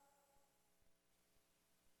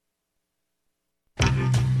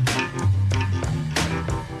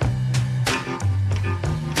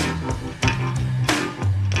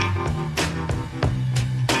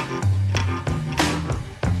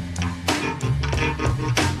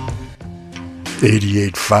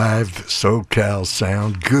88.5, the SoCal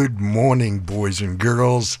Sound. Good morning, boys and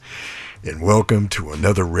girls, and welcome to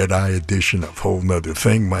another red-eye edition of Whole Nuther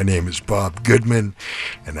Thing. My name is Bob Goodman,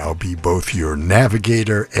 and I'll be both your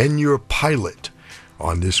navigator and your pilot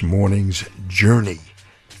on this morning's journey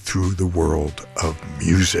through the world of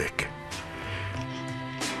music.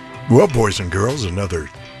 Well, boys and girls, another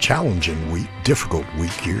challenging week, difficult week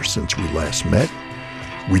here since we last met.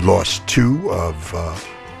 We lost two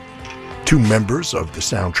members of the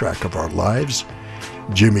soundtrack of our lives.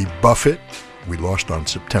 Jimmy Buffett, we lost on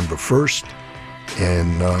September 1st,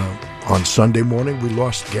 and on Sunday morning we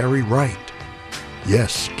lost Gary Wright.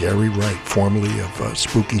 Yes, Gary Wright, formerly of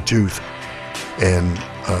Spooky Tooth, and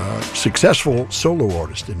successful solo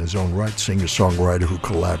artist in his own right, singer-songwriter who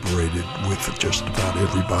collaborated with just about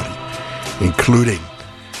everybody, including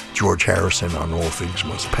George Harrison on All Things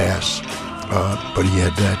Must Pass. But he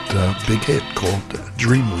had that big hit called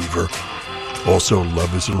Dreamweaver. Also,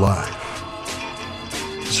 Love Is Alive.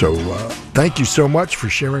 So, thank you so much for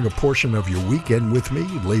sharing a portion of your weekend with me.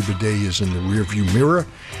 Labor Day is in the rearview mirror,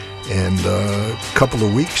 and a couple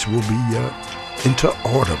of weeks we'll be into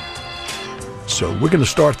autumn. So, we're going to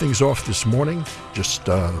start things off this morning. Just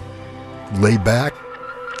lay back,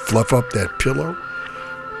 fluff up that pillow,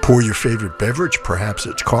 pour your favorite beverage. Perhaps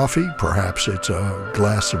it's coffee, perhaps it's a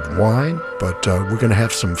glass of wine, but we're going to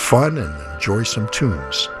have some fun and enjoy some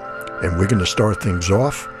tunes. And we're going to start things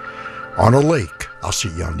off on a lake. I'll see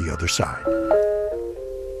you on the other side.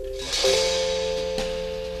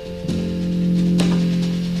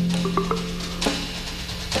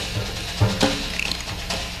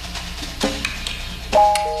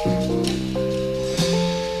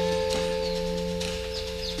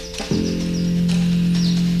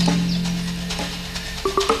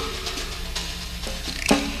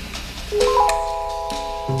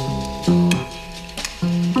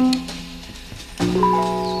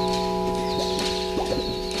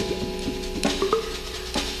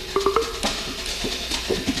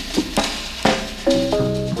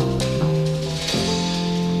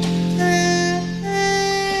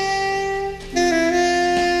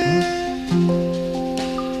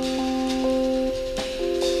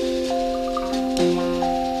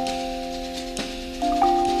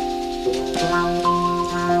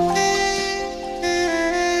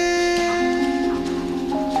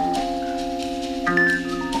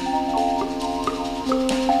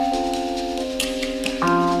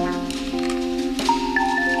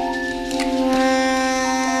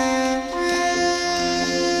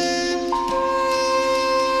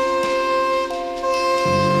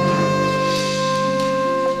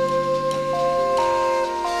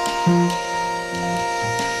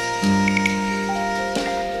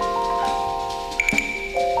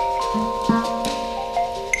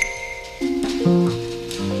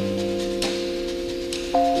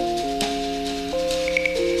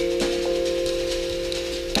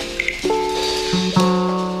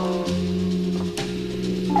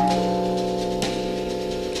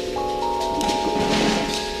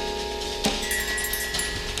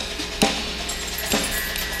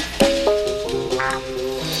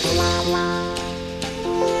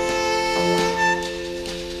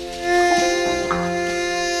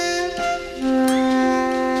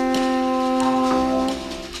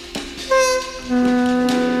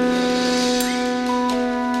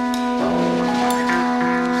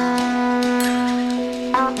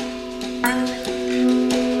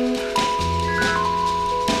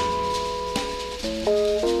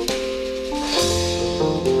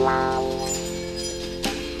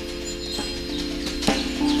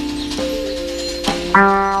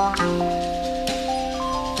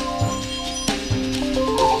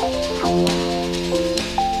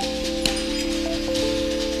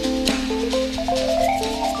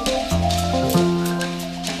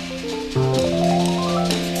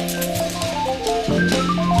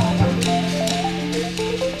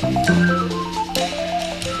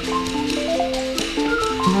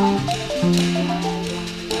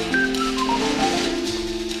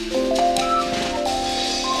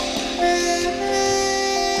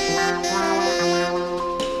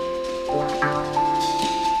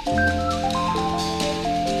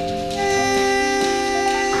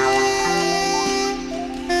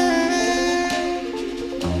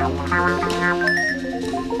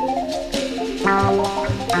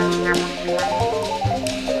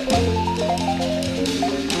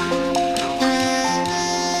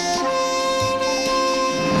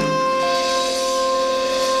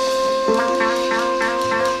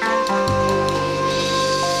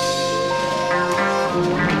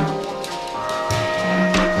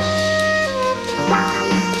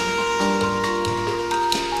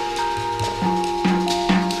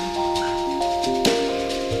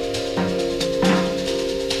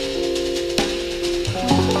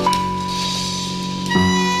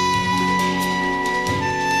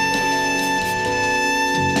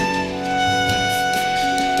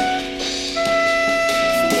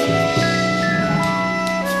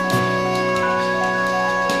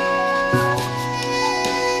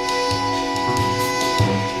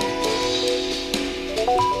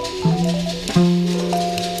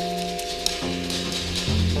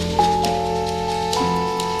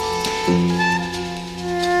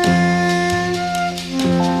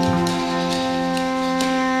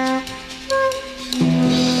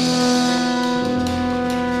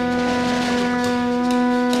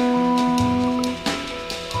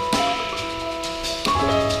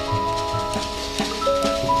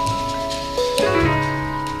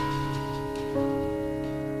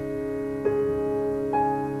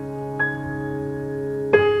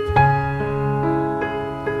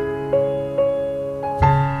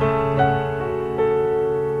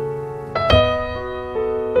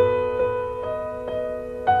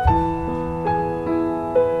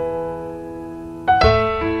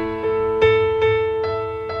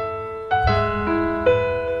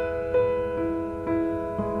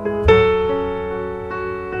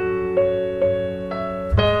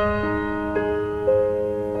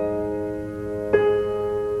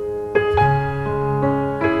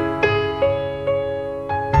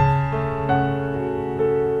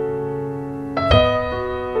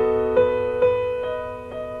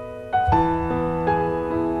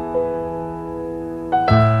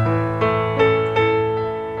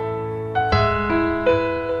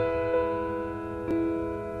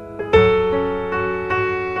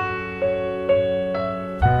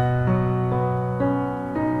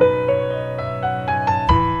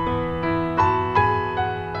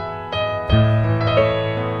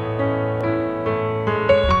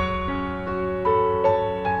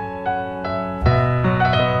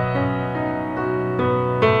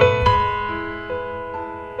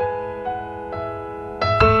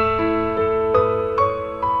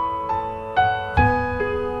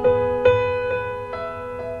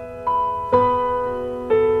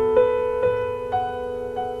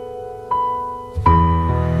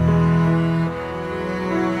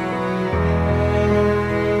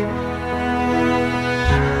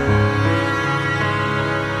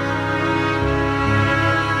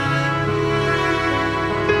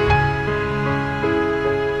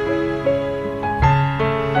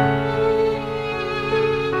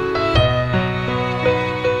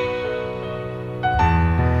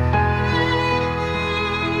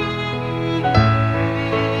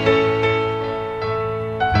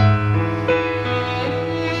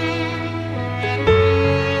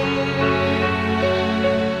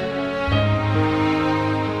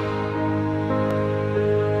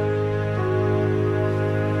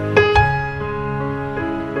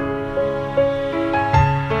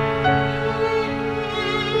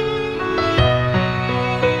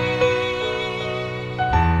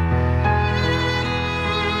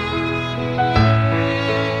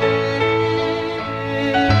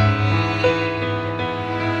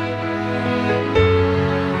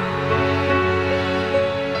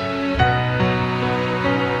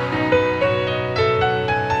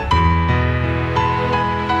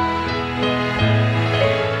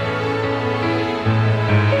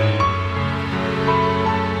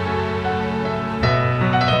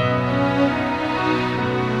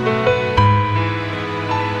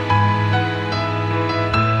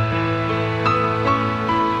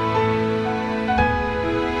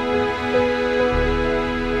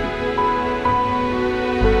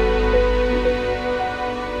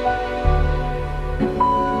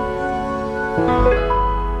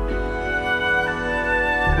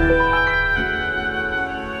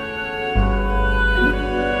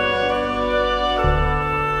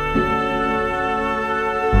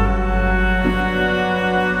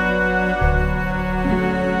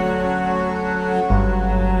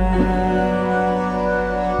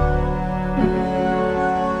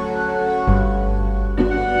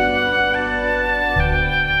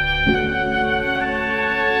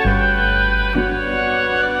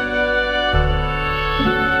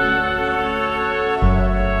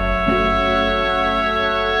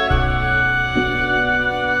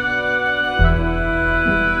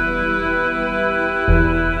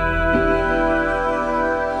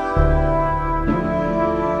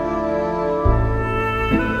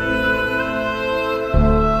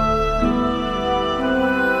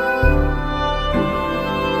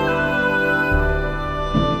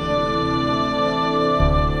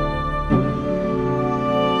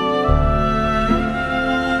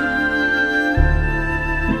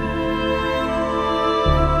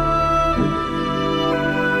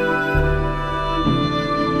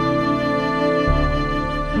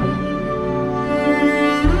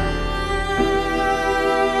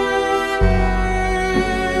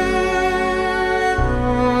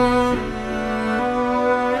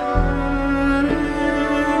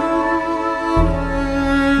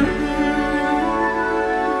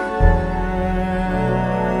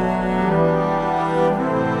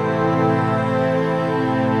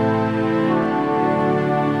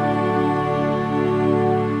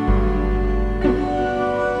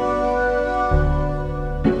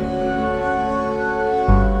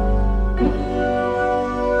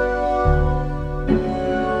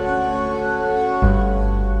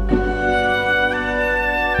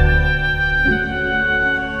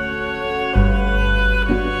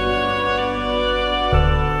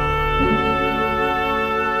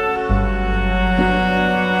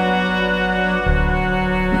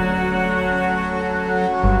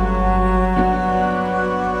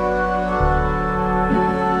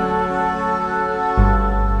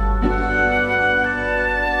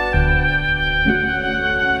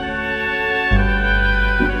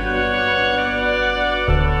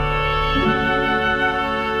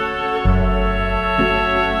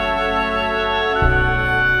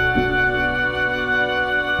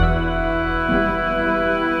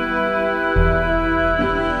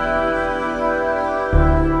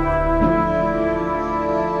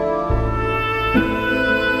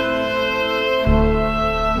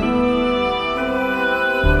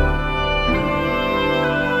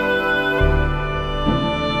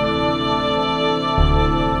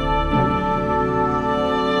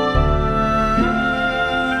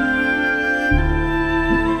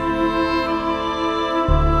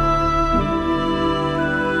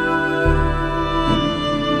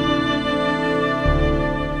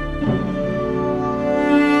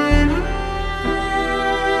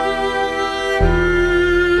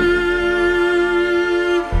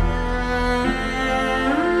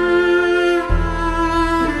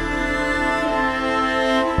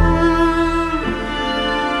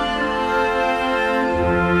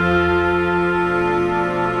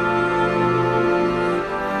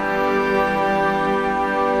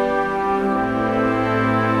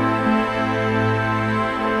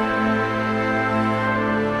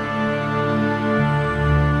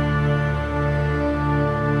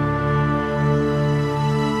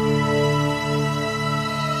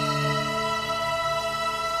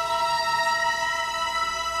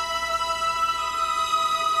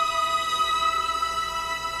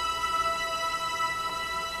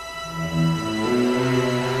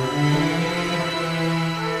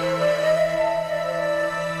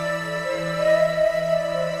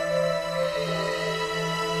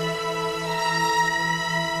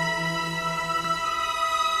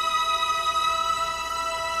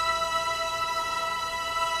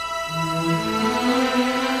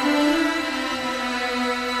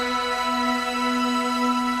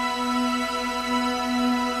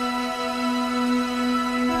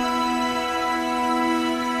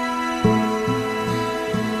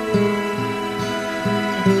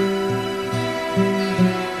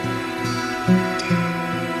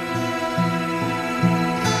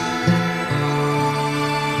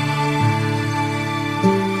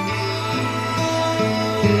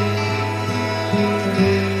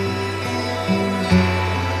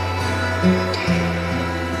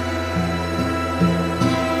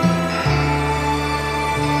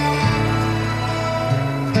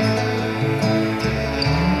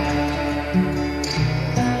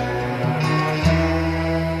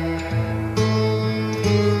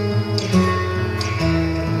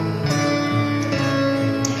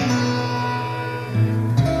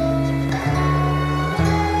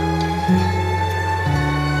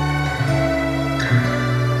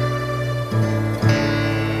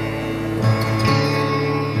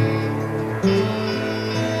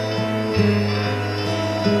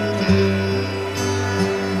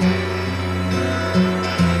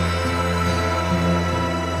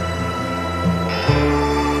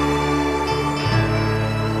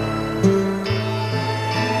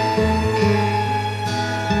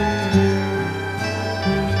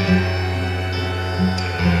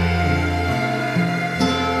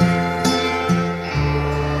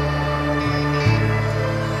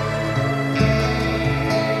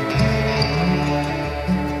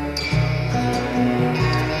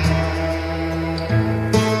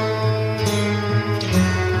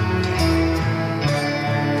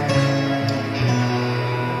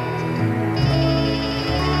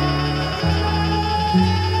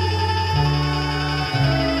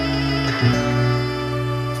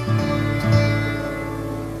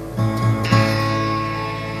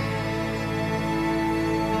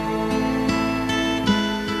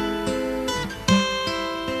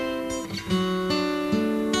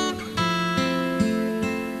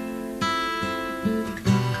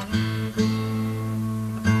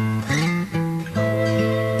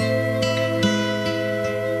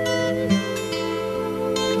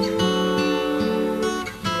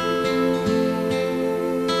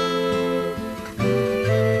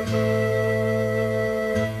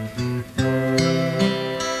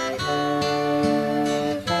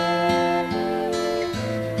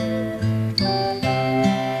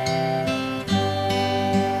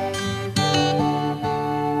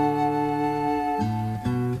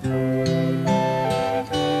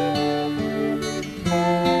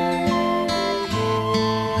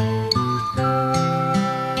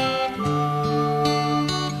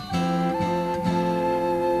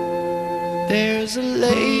 There's a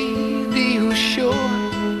lady who's sure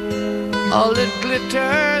all that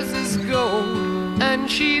glitters is gold, and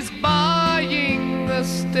she's buying a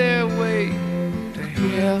stairway to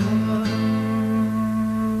heaven.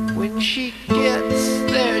 When she gets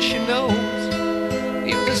there, she knows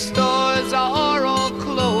if the stores are all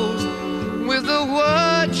closed, with a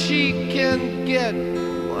word she can get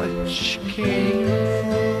what she came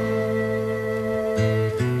for.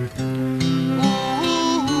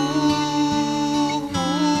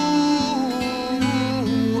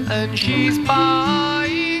 And she's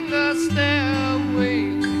buying a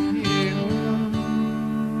stairway here.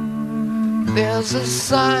 There's a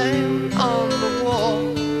sign on the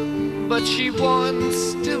wall, but she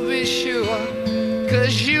wants to be sure,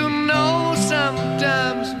 'cause you know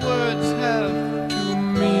sometimes words have two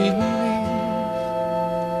meanings.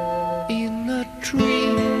 In a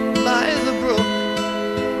tree by the brook,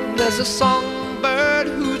 there's a songbird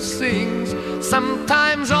who sings.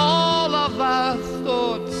 Sometimes all of our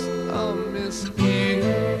thoughts are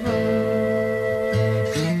misgiven.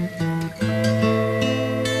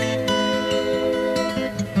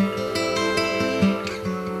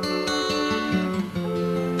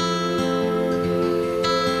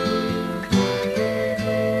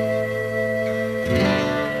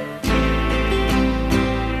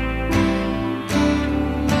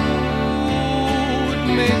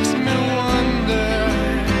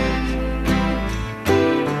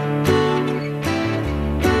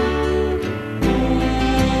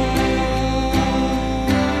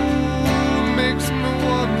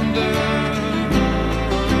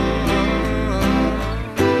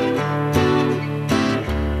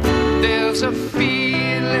 A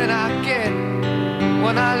feeling I get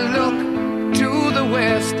when I look to the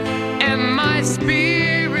west, and my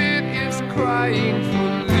spirit is crying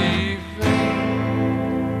for leaving.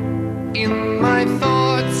 In my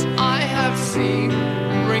thoughts I have seen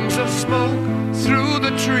rings of smoke through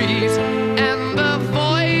the trees, and the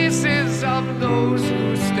voices of those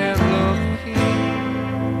who stand looking.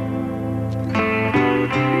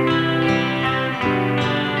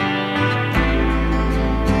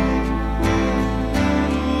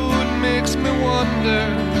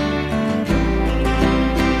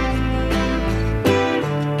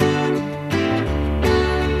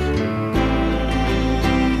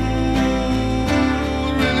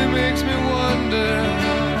 Really makes me wonder.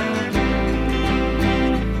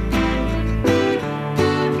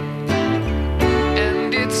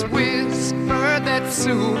 And it's whispered that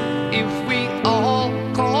soon, if we all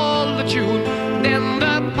call the tune, then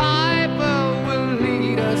the piper will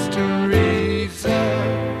lead us to reason.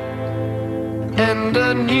 And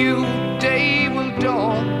a new day will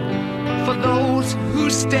dawn for those who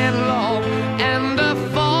stand long, and the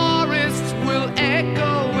forests will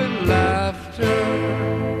echo with laughter.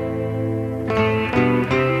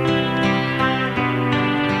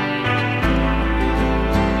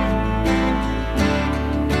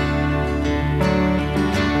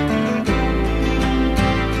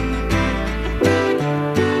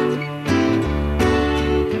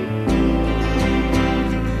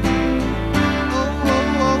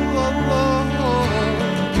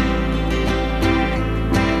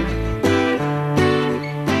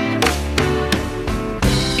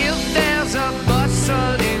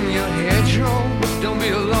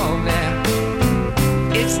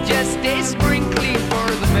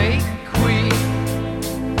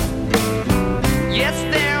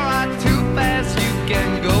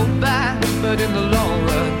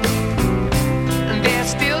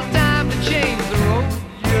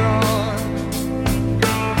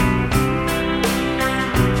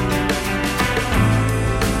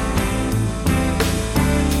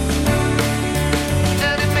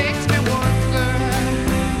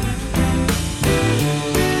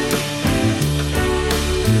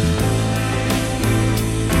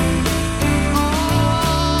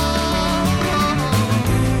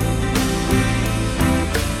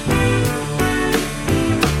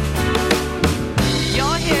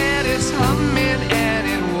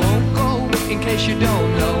 case you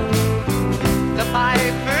don't know, the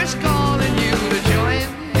piper's calling you to join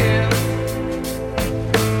him.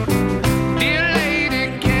 Dear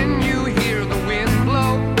lady, can you hear the wind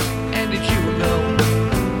blow? And did you know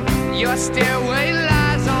your stairway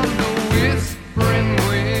lies on the whispering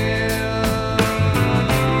wind?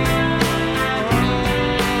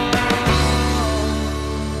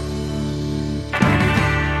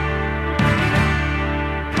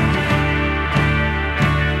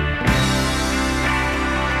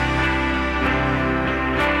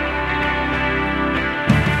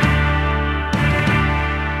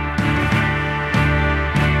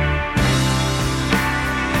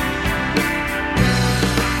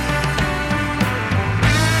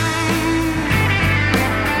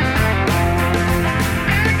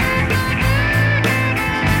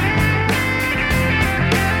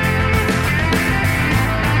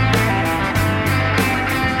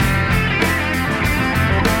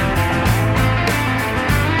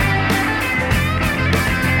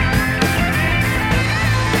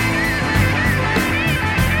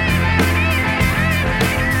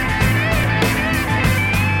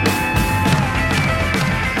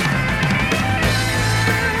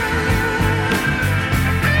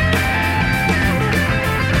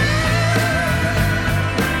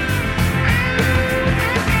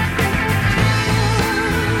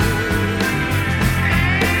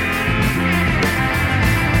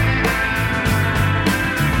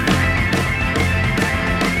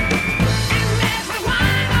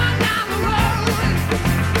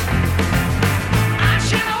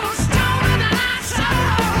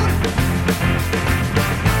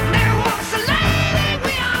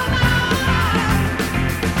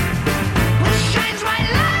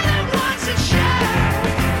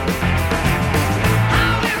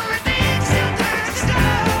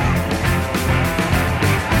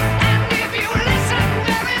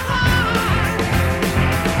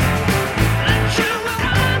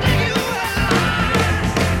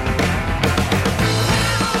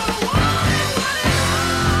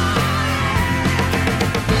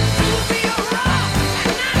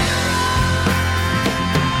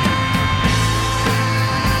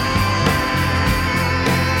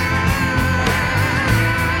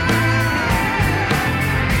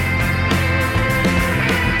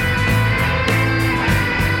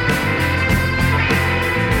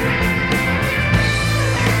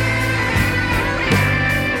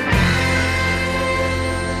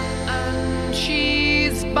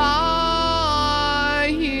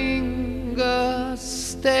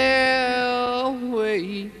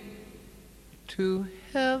 To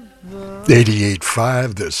heaven.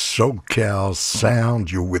 88.5, the SoCal Sound.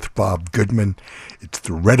 You're with Bob Goodman. It's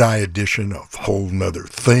the Red Eye edition of Whole Nuther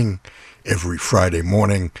Thing every Friday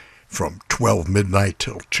morning from 12 midnight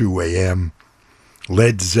till 2 a.m.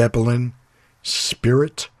 Led Zeppelin,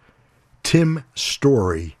 Spirit, Tim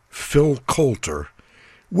Story, Phil Coulter,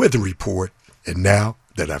 Weather Report, and now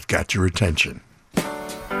that I've got your attention.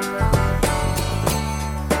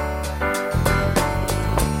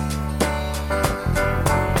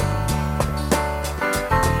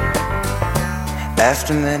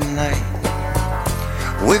 After midnight,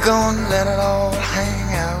 we're gonna let it all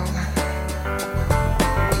hang out.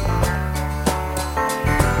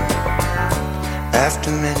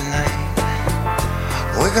 After midnight,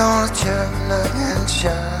 we're gonna chug-a-lug and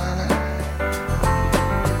shout.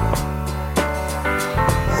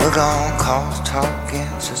 We're gonna cause talk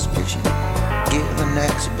and suspicion, give an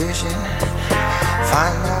exhibition,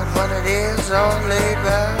 find out what it is all laid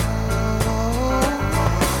back.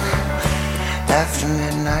 After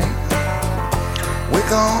midnight, we're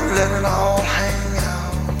gonna let it all hang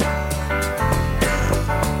out.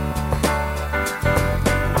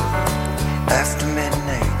 After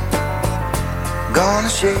midnight, gonna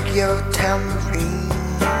shake your tambourine.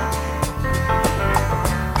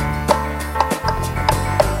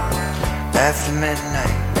 After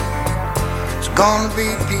midnight, it's gonna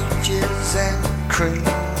be peaches and cream.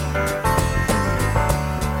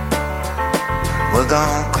 We're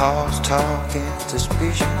gonna cause talk and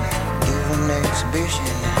suspicion, give an exhibition,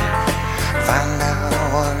 find out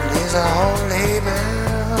what it is all about.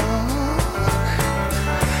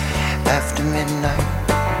 After midnight,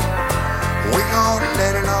 we're gonna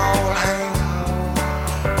let it all hang.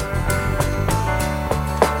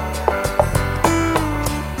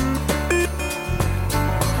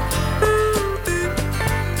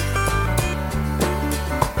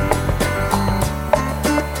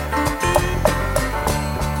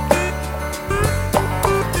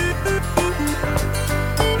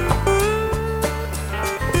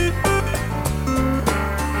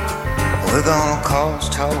 We're gonna cause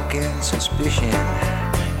talk and suspicion,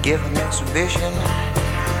 give an exhibition,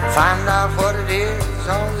 find out what it is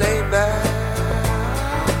on laid back.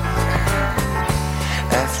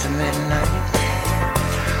 After midnight,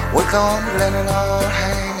 we're gonna let it all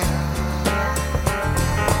hang out.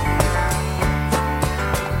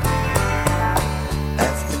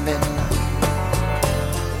 After midnight,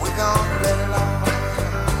 we're gonna let it all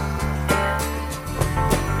hang out.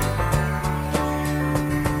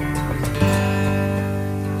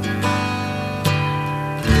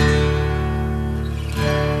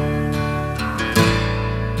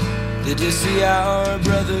 Did you see our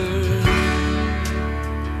brother?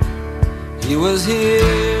 He was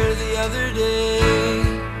here the other day,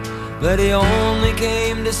 but he only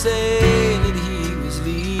came to say that he was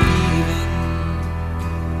leaving.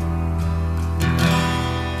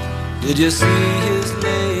 Did you see his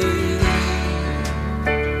lady?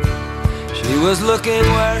 She was looking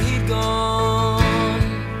where he'd gone,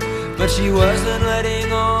 but she wasn't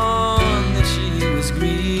letting on that she was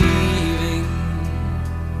grieving.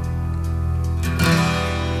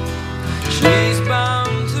 She's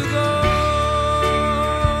bound to go.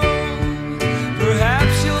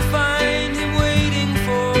 Perhaps you'll find him waiting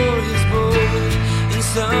for his boat in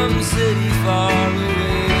some city far away.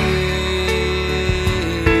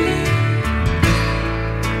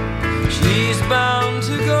 She's bound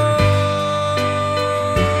to go.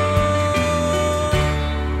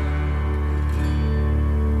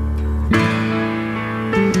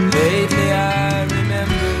 Lately I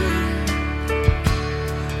remember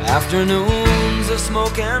afternoons of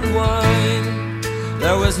smoke and wine.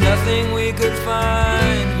 There was nothing we could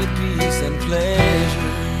find but peace and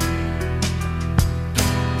pleasure.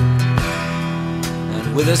 And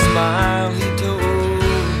with a smile he told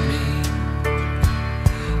me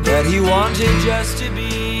that he wanted just to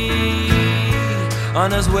be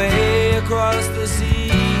on his way across the sea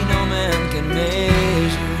no man can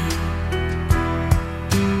measure.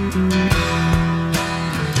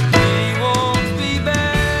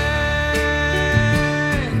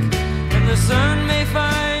 Sun may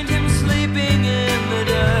find him sleeping in the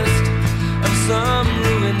dust of some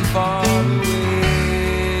ruin far away.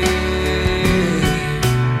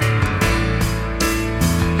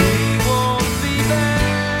 He won't be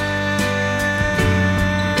back.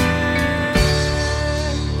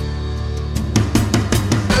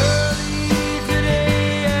 Early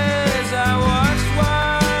today as I watched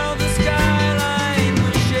while the skyline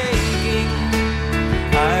was shaking,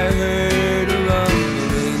 I heard a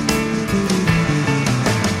rumbling.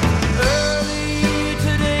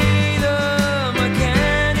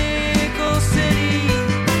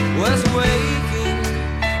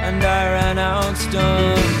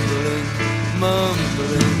 Stumbling,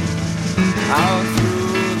 mumbling out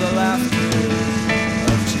through the laughter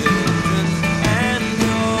of children and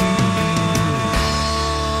dogs.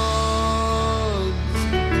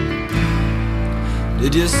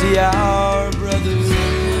 Did you see our brother?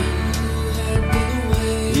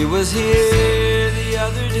 He was here the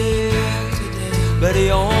other day, but he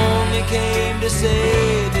only came to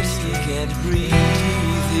say that he can't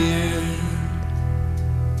breathe here.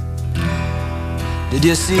 Did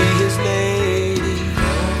you see his lady?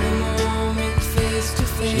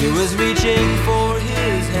 She was reaching for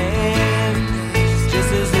his hand,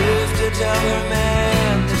 just as if to tell her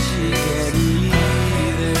man that she can't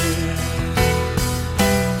either.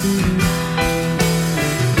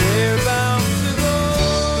 They're bound to go.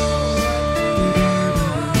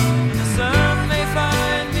 The sun may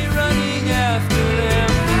find me running after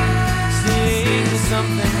them, seeing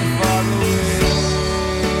something far away.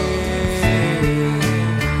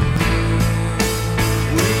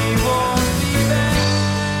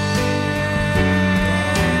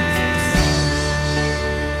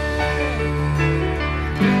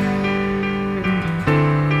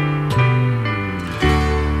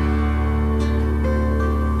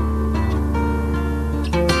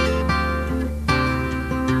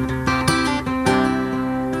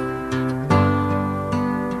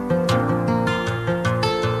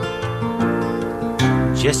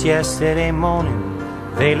 Just yesterday morning,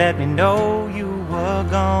 they let me know you were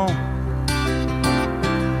gone.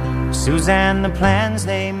 Suzanne, the plans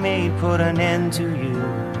they made put an end to you.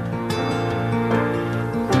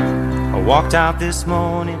 I walked out this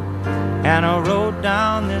morning and I wrote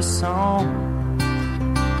down this song.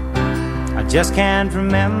 I just can't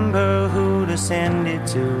remember who to send it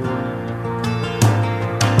to.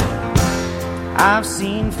 I've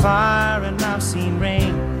seen fire and I've seen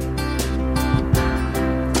rain.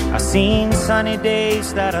 I've seen sunny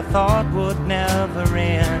days that I thought would never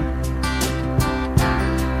end.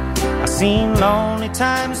 I've seen lonely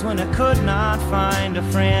times when I could not find a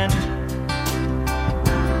friend.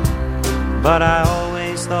 but I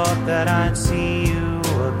always thought that I'd see you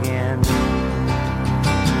again.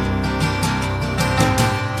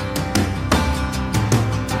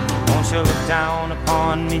 Won't you look down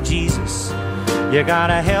upon me, Jesus? You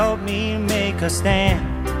gotta help me make a stand.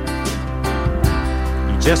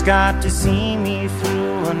 You just got to see me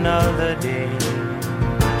through another day.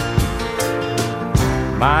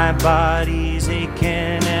 My body's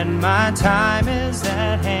aching and my time is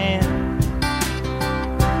at hand.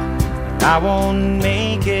 I won't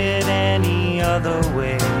make it any other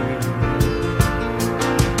way.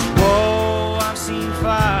 Whoa, I've seen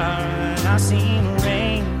fire and I've seen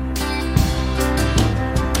rain.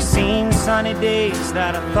 I've seen sunny days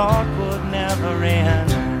that I thought would never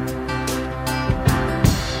end.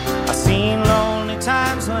 I've seen lonely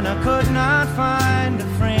times when I could not find a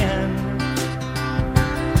friend,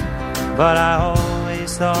 but I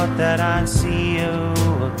always thought that I'd see you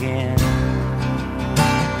again.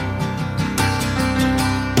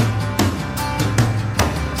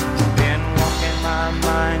 Been walking my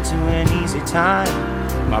mind to an easy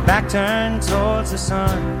time, my back turned towards the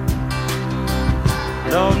sun.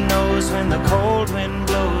 Lord knows when the cold wind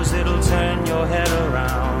blows, it'll turn your head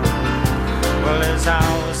around. Well, there's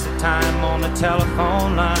hours of time on the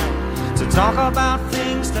telephone line to talk about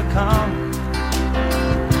things to come.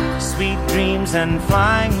 Sweet dreams and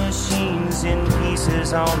flying machines in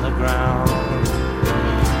pieces on the ground.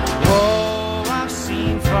 Whoa, I've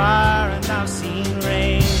seen fire and I've seen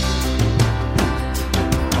rain.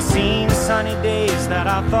 I've seen sunny days that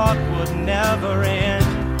I thought would never end.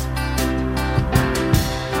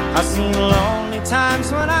 I've seen lonely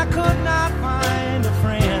times when I could not find a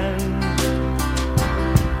friend,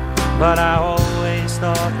 but I always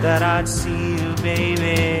thought that I'd see you,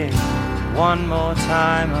 baby, one more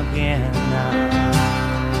time again now.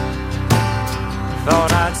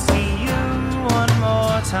 Thought I'd see you one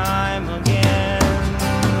more time again.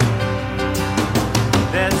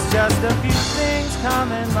 There's just a few things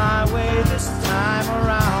coming my way this time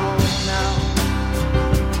around now.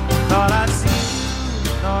 Thought I'd see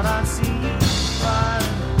you, thought I'd see you far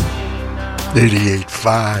away now.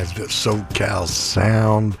 88.5, the SoCal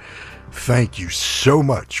sound. Thank you so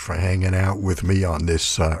much for hanging out with me on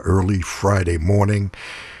this early Friday morning,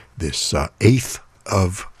 this 8th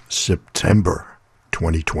of September,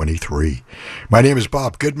 2023. My name is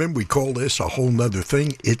Bob Goodman. We call this A Whole Nuther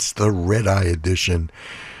Thing. It's the Red Eye Edition,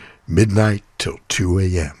 midnight till 2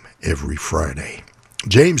 a.m. every Friday.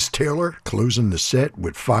 James Taylor closing the set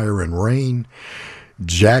with Fire and Rain,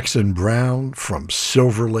 Jackson Browne from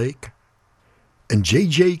Silver Lake, and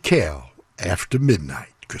J.J. Cale After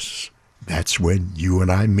Midnight, because that's when you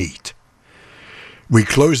and I meet. We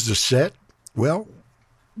closed the set, well,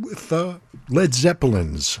 with Led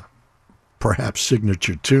Zeppelin's perhaps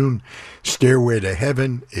signature tune, Stairway to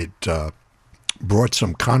Heaven. It brought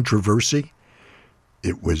some controversy.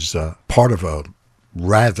 It was part of a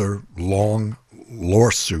rather long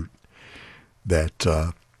lawsuit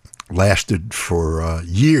that lasted for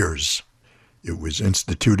years. It was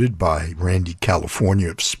instituted by Randy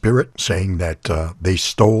California of Spirit, saying that they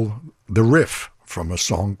stole the riff from a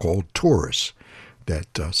song called Taurus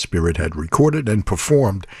that Spirit had recorded and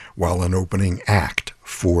performed while an opening act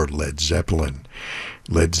for Led Zeppelin.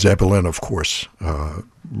 Led Zeppelin, of course,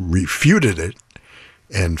 refuted it,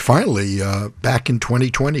 and finally, back in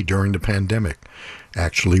 2020 during the pandemic,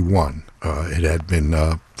 actually won. It had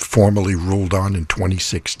been formally ruled on in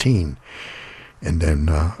 2016, and then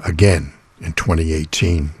again in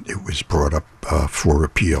 2018 it was brought up for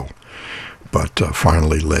appeal. But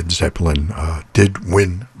finally, Led Zeppelin did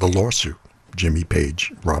win the lawsuit. Jimmy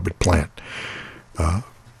Page, Robert Plant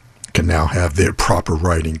can now have their proper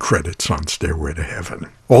writing credits on Stairway to Heaven.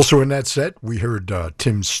 Also in that set, we heard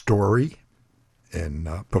Tim Story and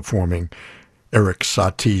performing Eric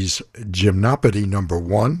Satie's Gymnopédie No.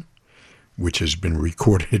 1, which has been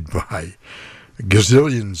recorded by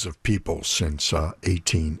gazillions of people since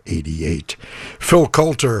 1888. Phil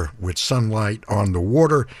Coulter with Sunlight on the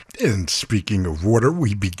Water. And speaking of water,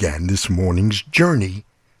 we began this morning's journey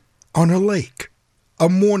on a lake, a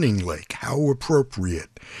morning lake. How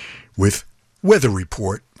appropriate, with Weather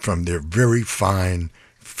Report from their very fine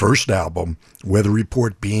first album, Weather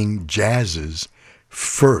Report being jazz's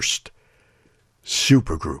first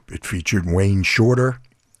supergroup. It featured Wayne Shorter,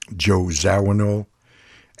 Joe Zawinul,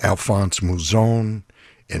 Alphonse Mouzon,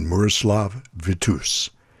 and Miroslav Vitus,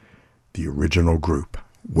 the original group,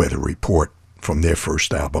 Weather Report, from their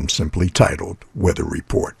first album simply titled Weather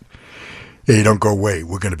Report. Hey, don't go away.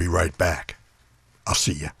 We're going to be right back. I'll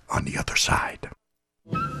see you on the other side.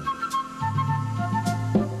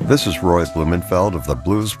 This is Roy Blumenfeld of the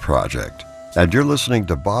Blues Project. And you're listening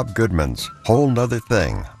to Bob Goodman's Whole Nuther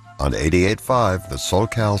Thing on 88.5 The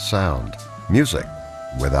SoCal Sound. Music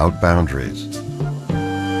without boundaries.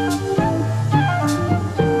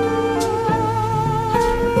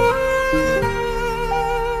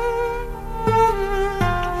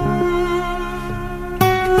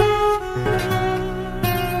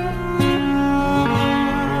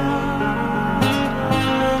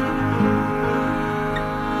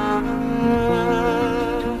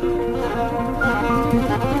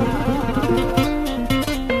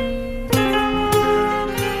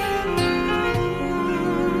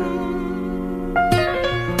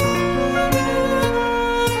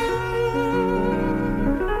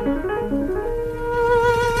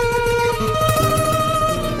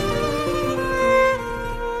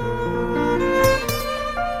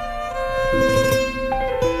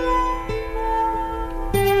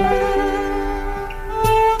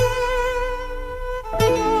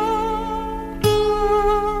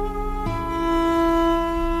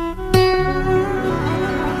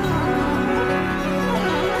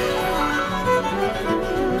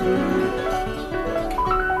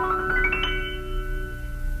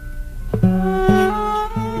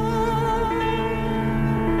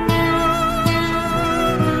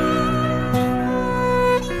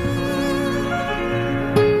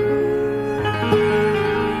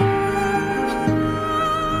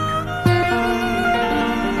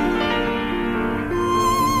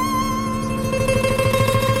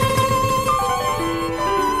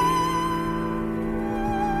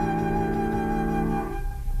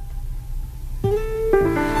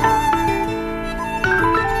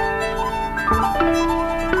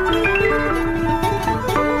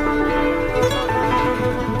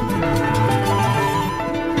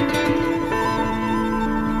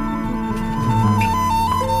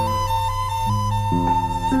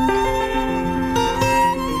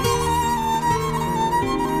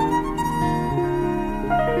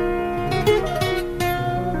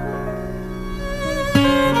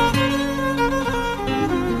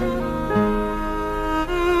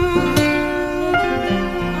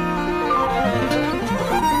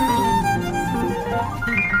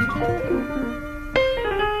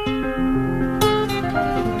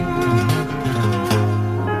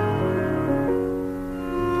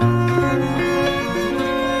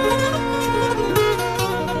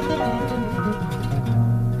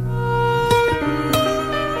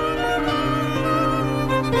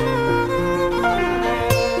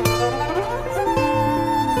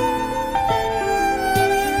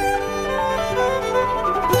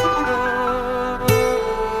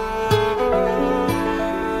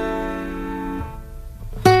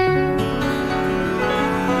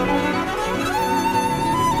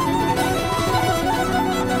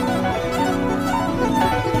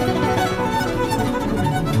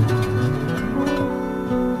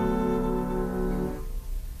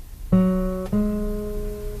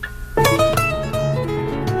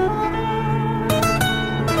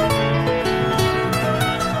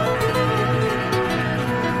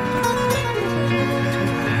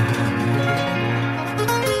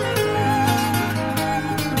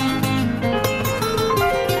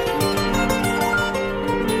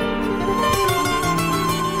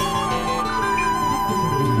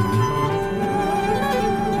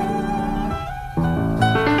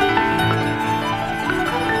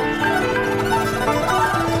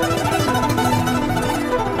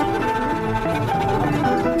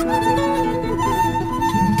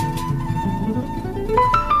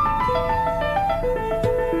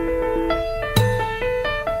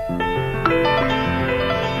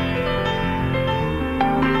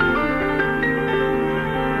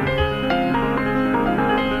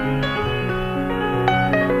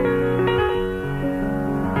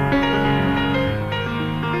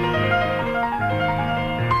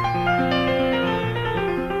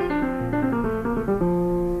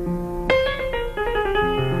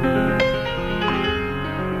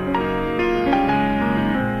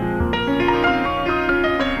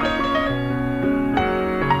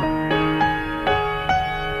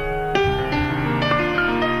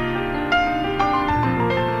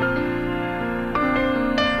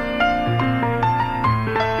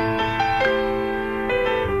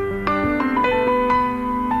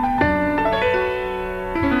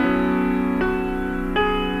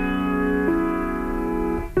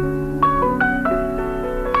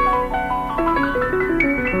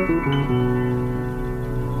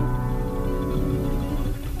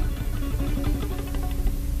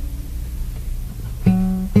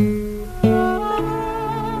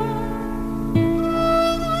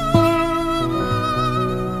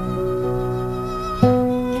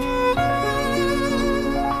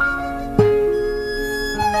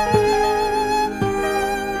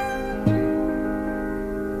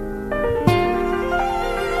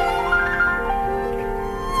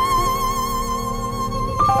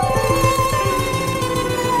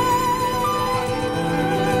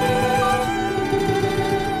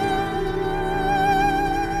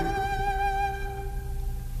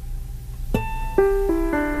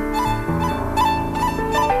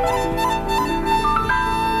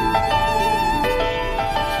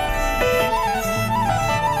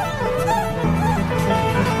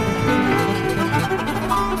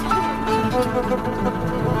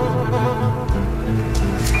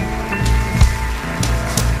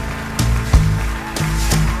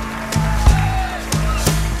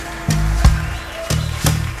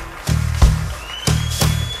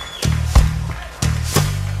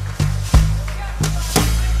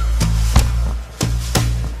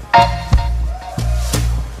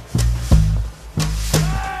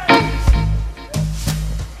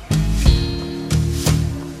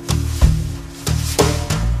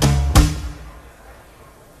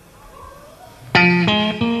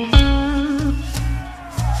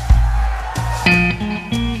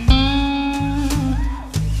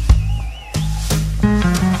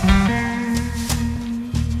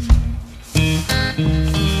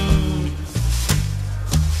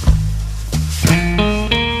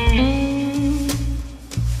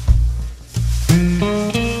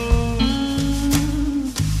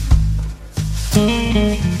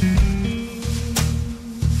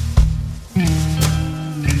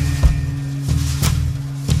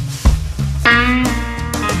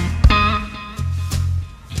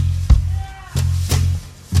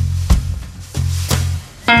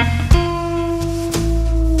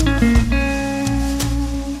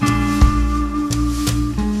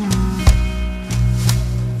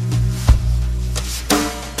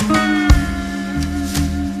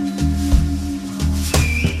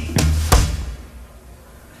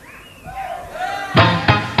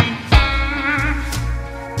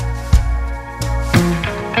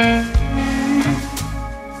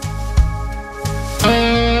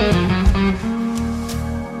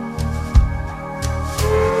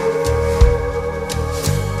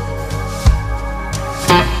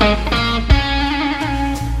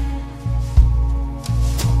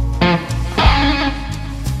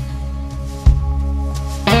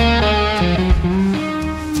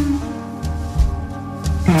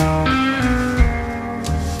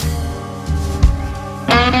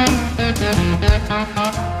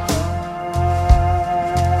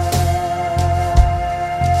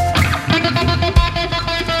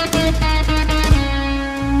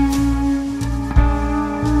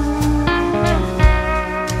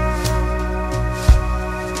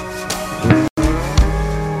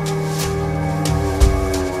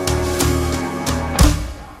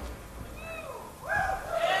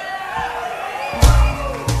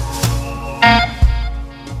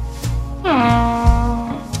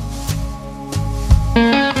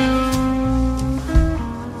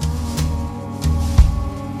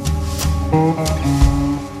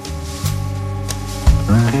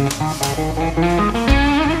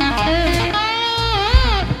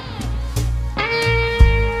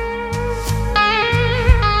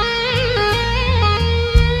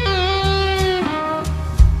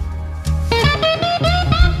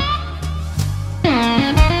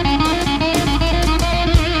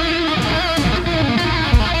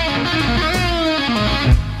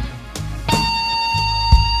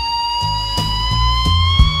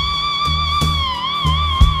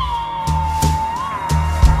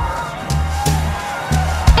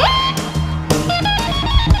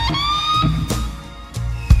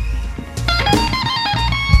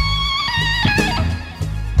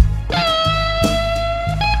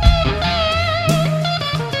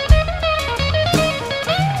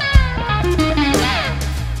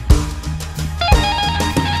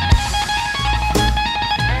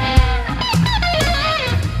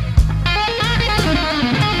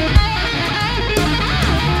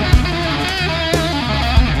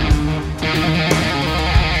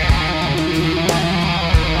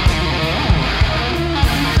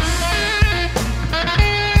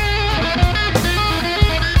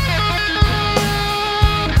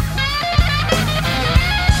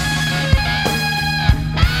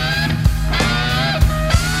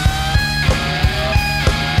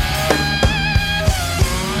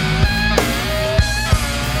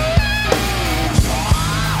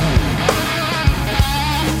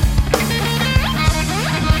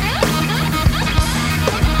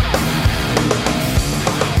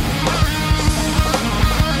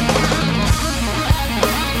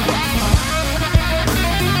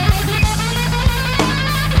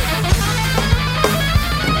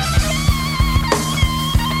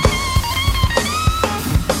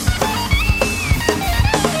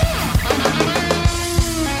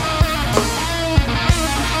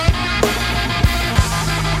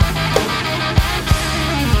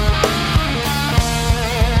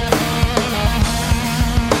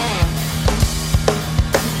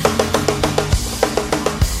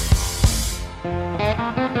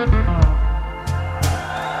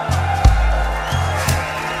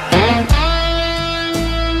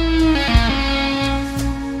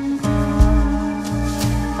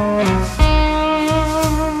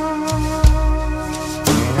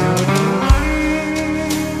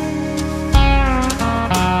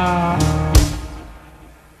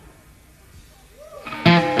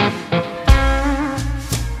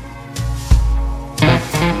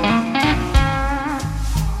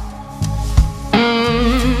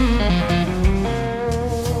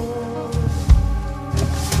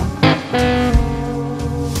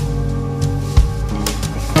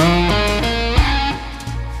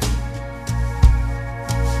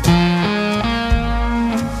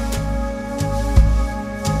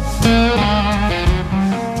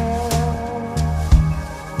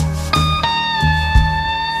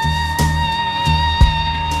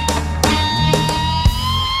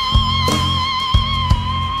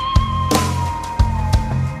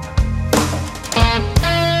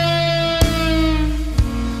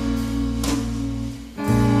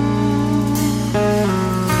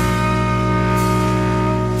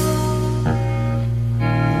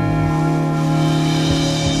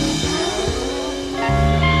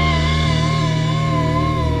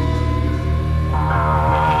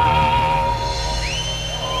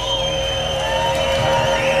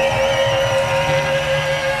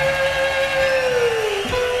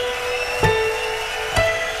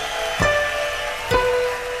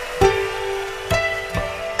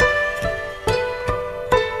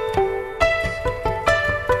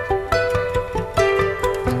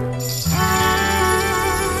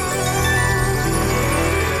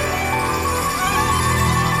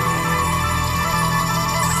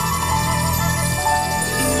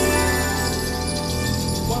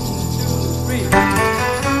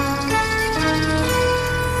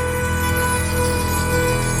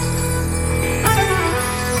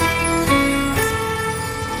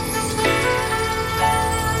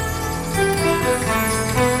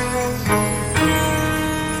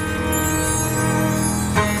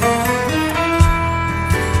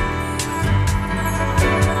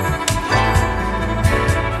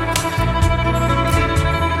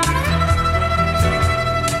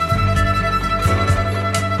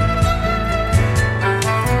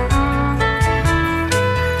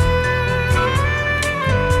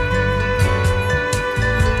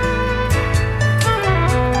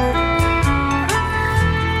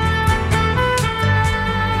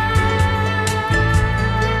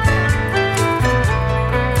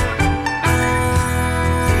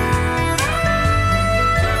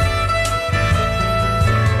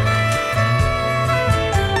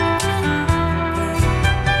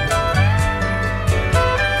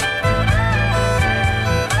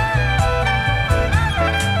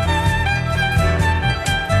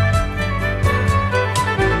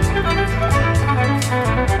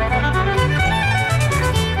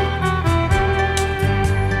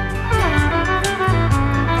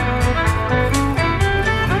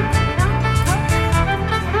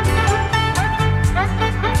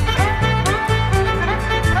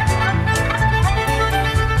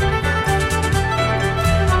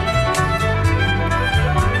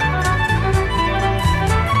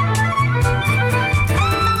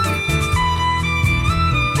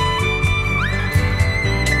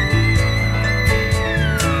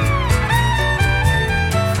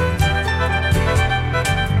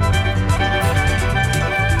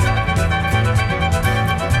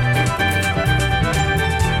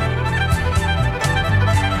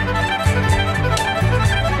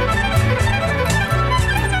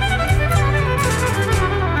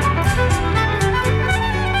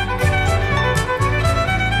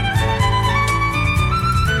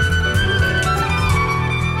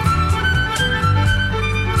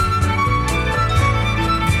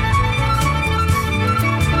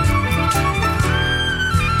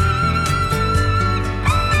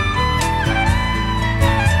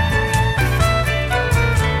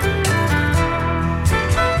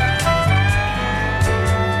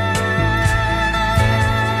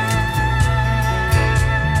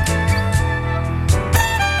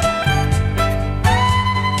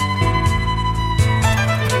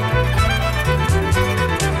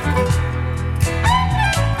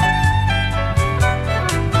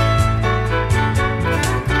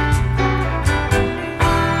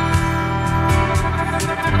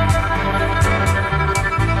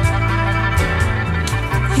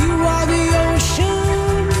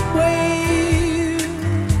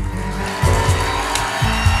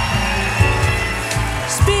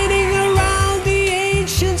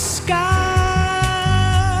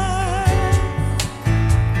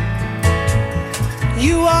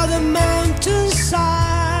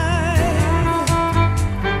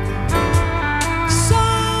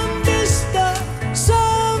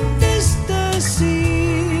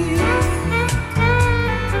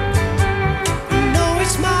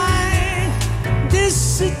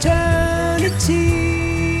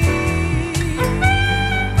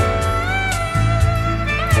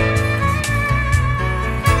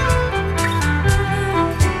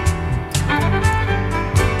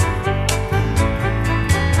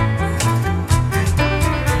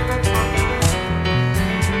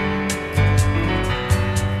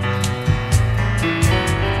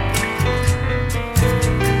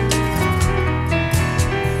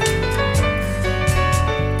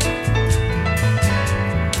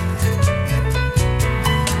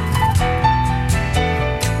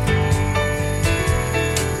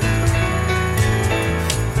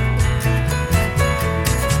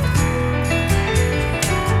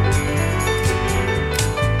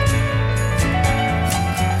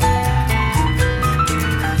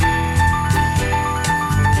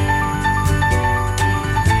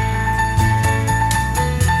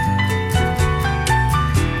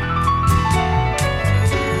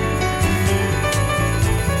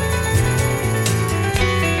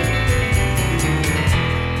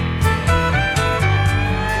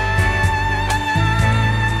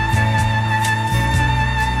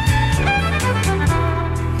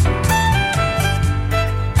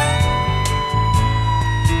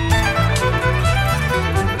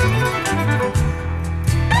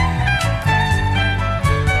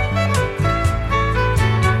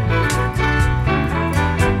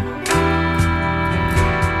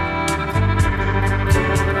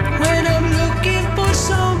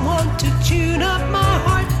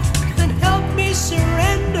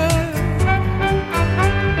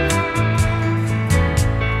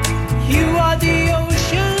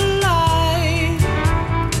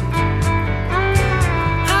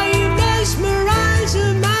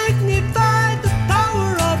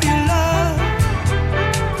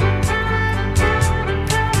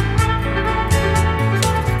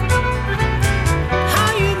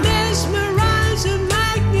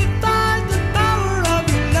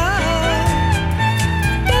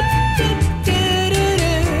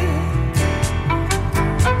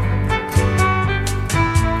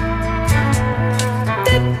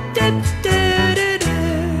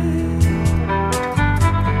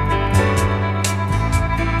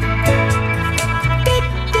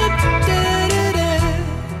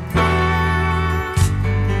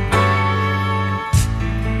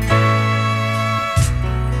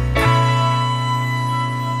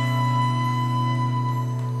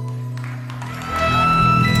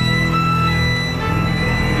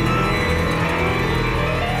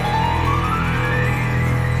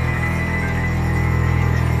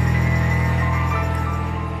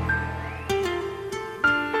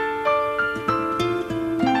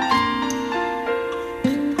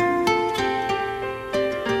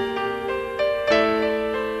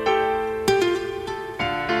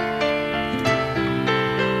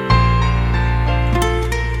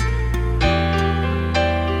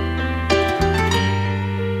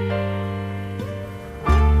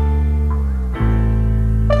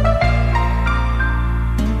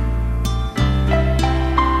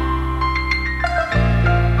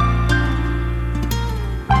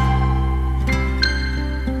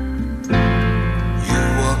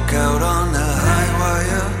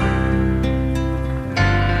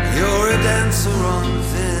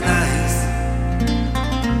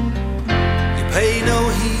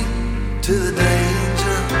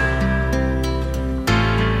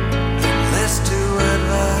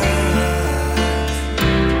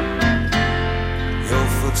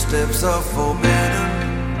 yourself forbidden,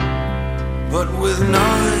 but with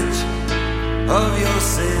knowledge of your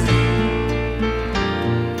sin,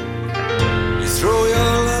 you throw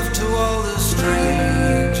your love to all the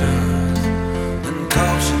strangers and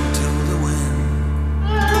caution to the wind.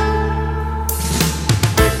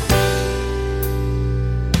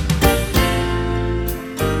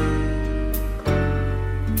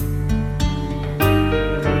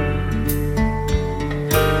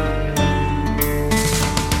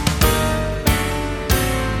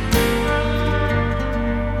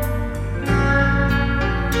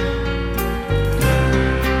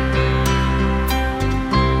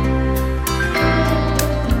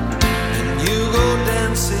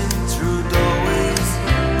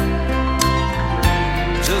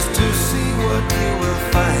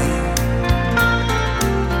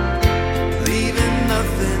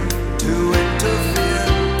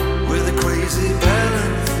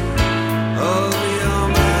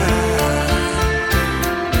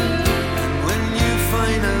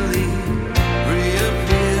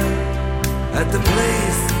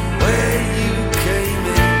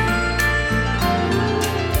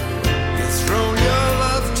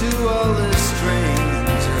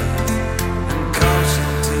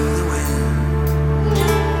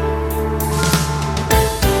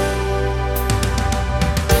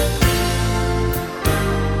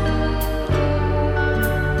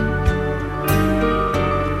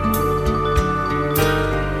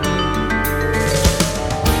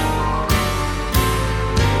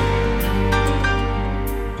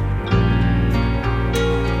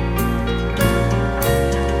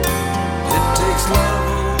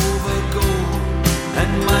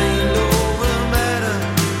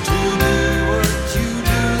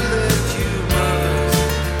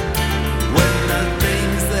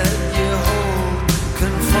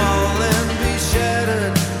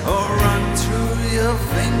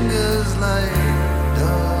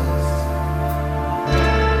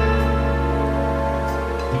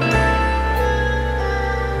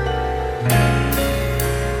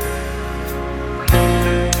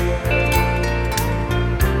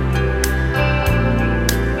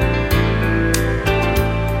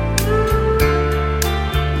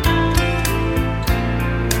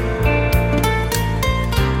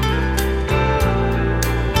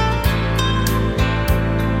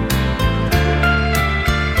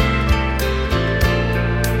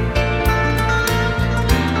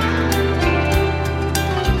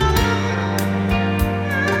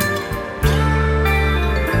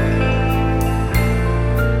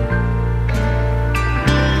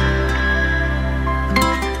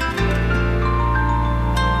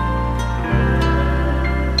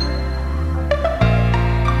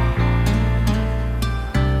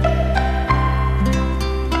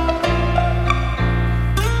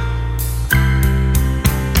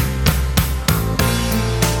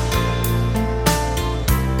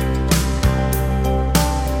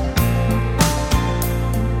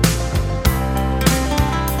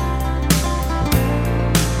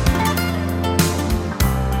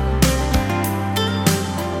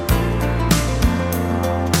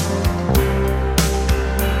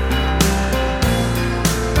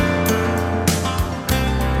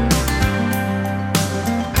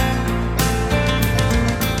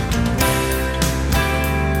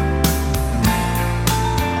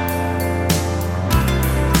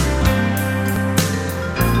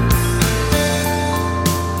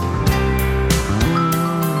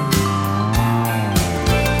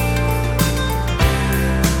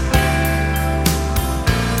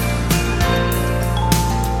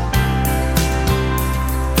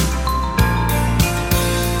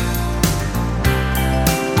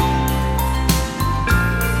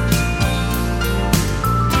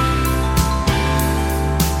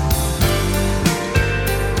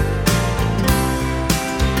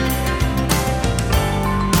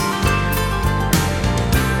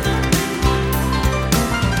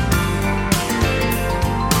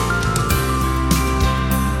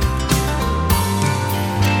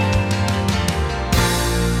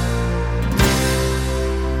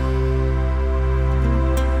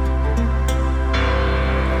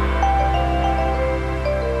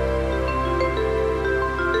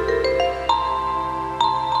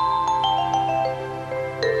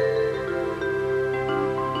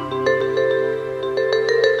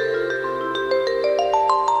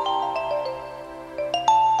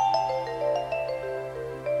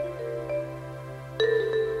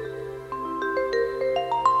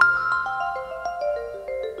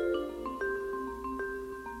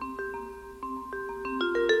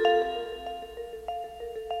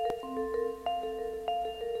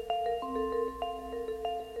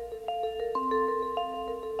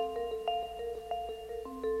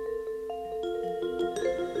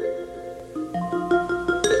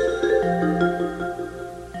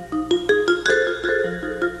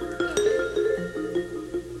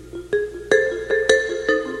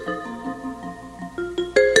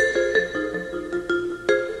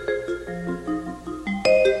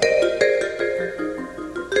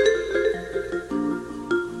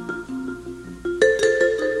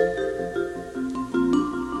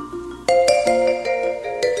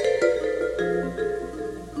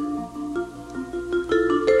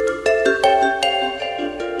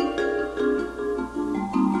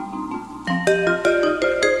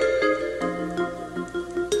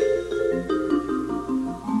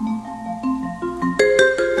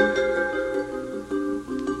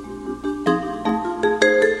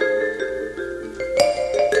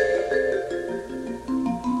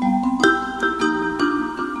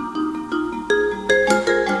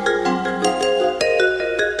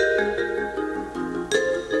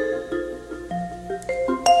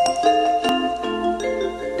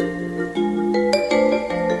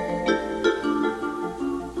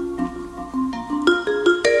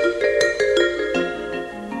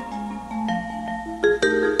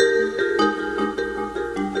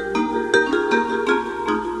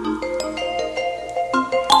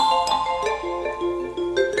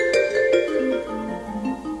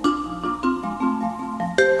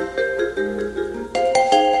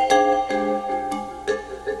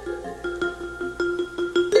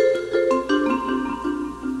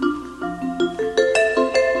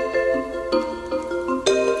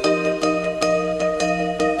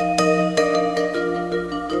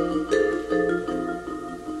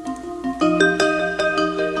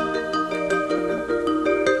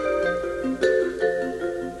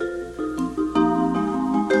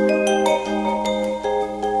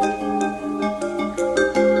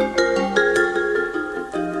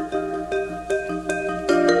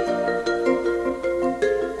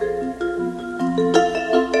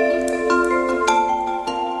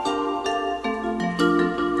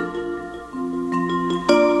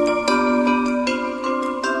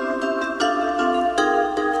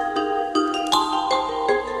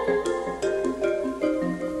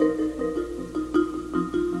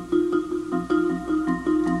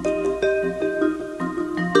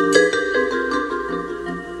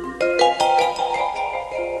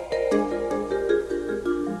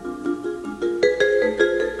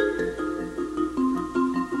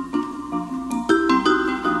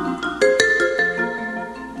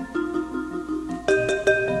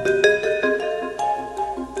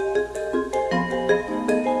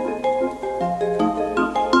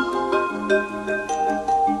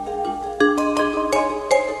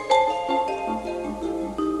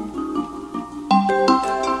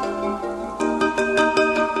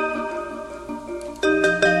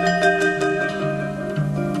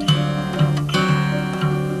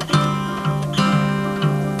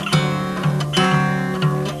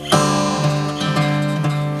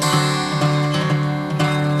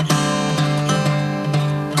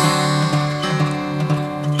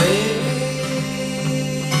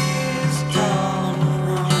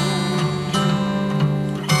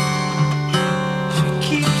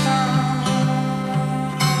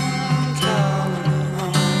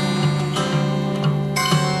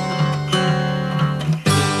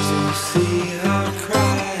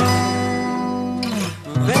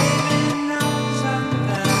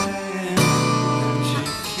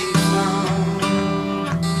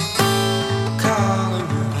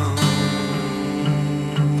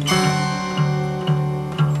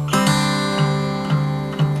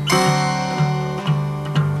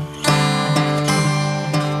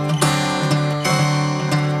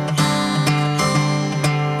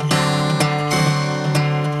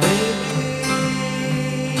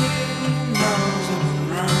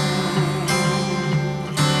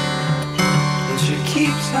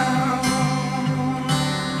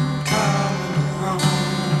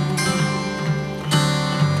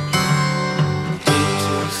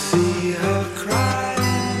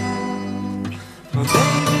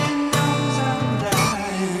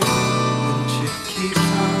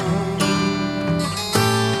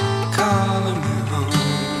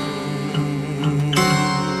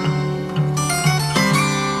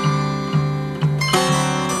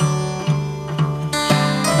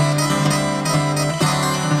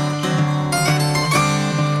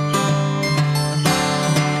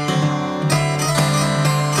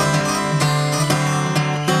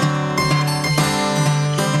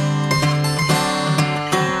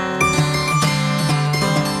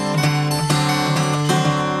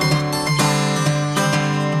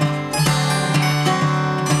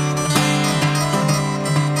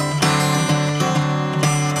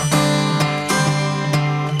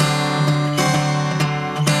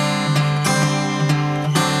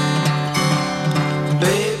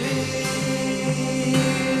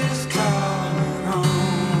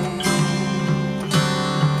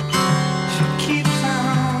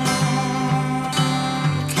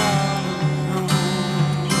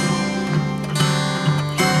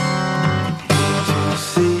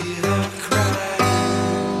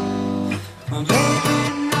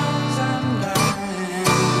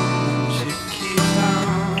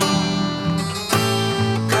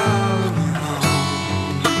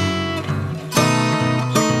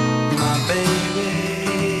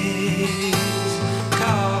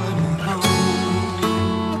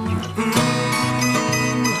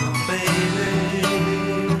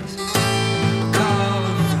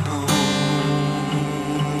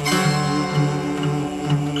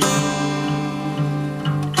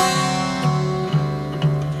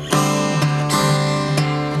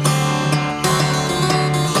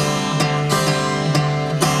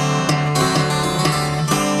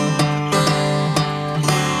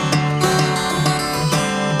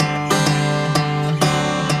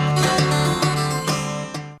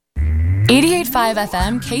 88.5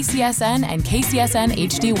 FM, KCSN, and KCSN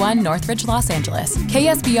HD1 Northridge, Los Angeles.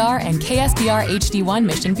 KSBR and KSBR HD1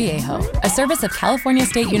 Mission Viejo. A service of California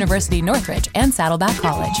State University Northridge and Saddleback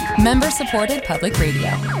College. Member-supported public radio.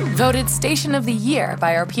 Voted Station of the Year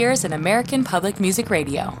by our peers in American Public Music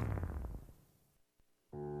Radio.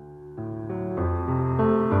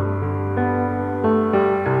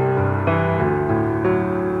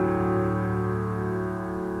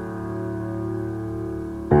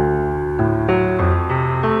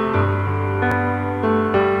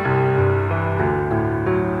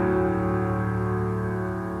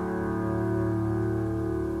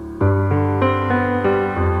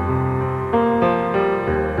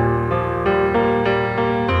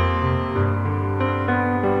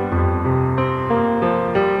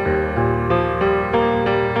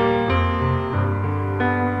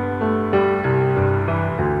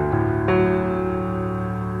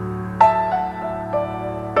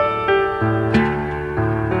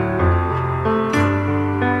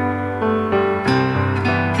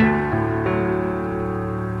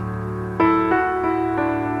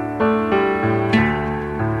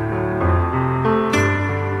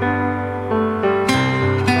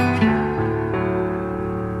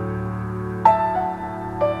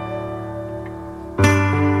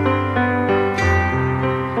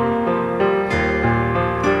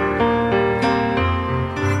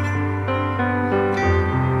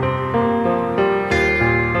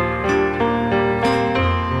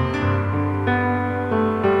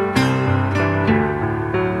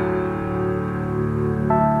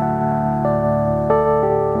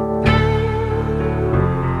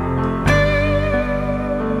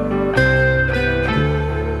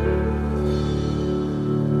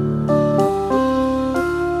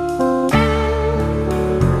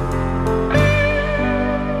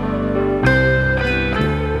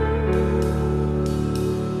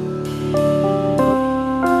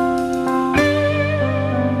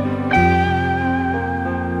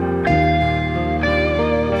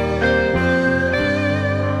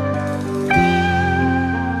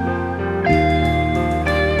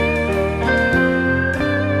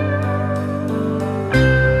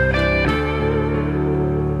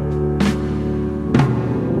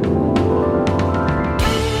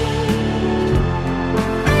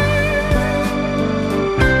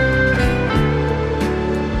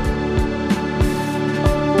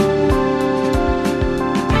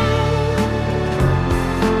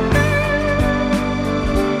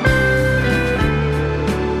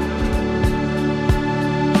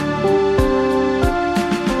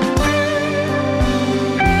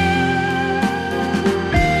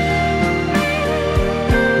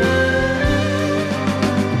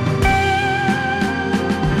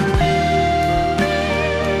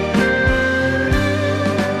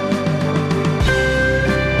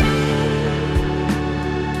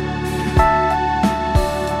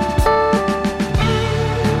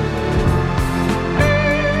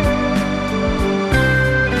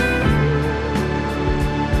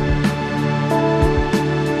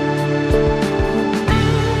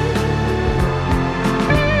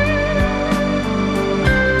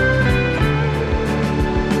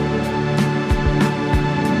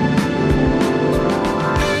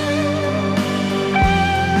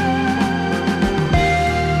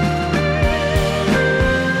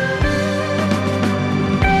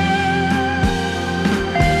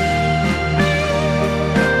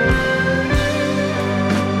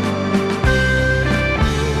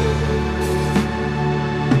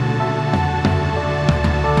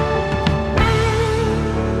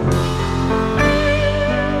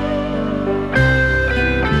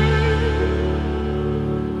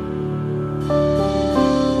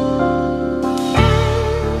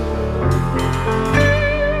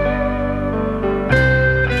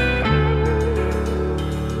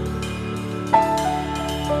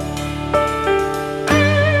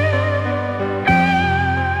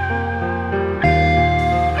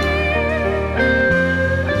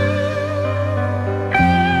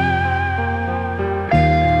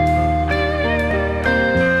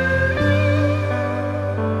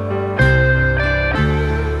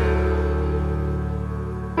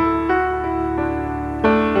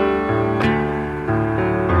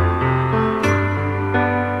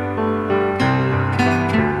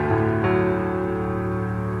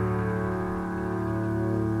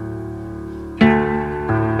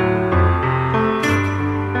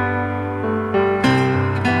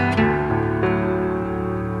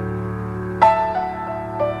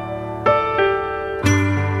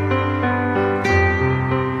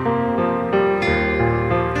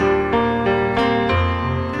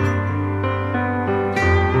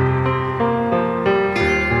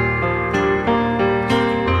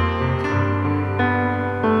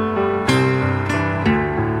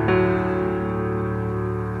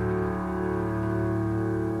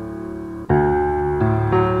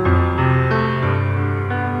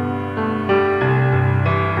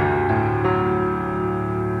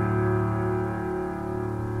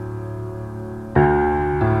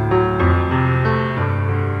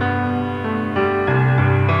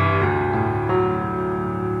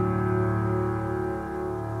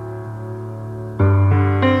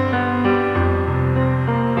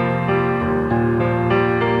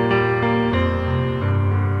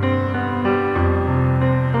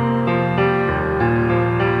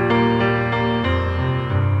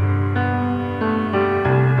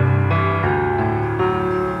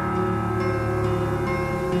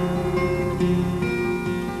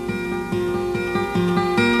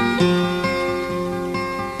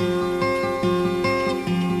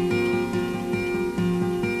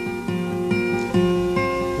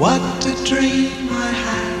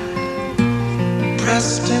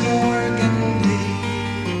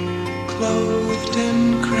 clothed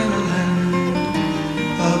in crinoline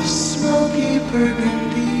of smoky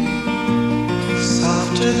burgundy,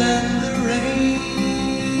 softer than the rain.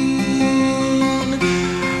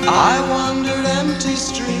 I wandered empty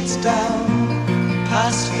streets down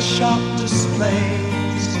past the shop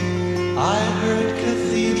displays. I heard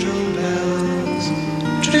cathedral bells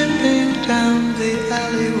dripping down the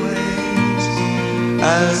alleyways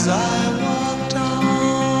as I walked on.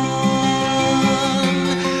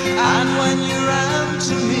 And when you ran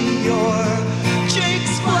to me, your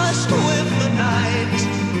cheeks flushed with the night.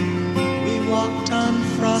 We walked on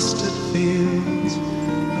frosted fields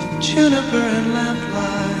of juniper and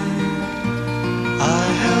lamplight. I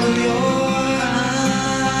held your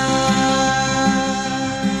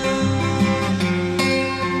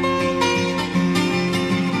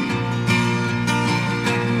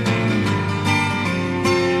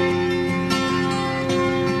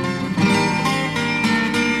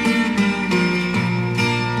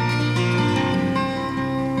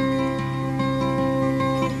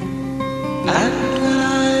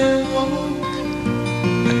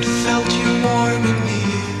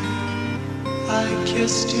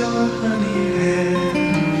kissed your honey hair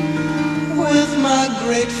with my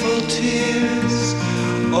grateful tears.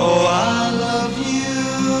 Oh, I love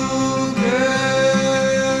you,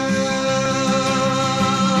 girl.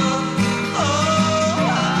 Oh, I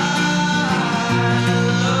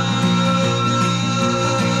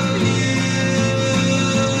love you.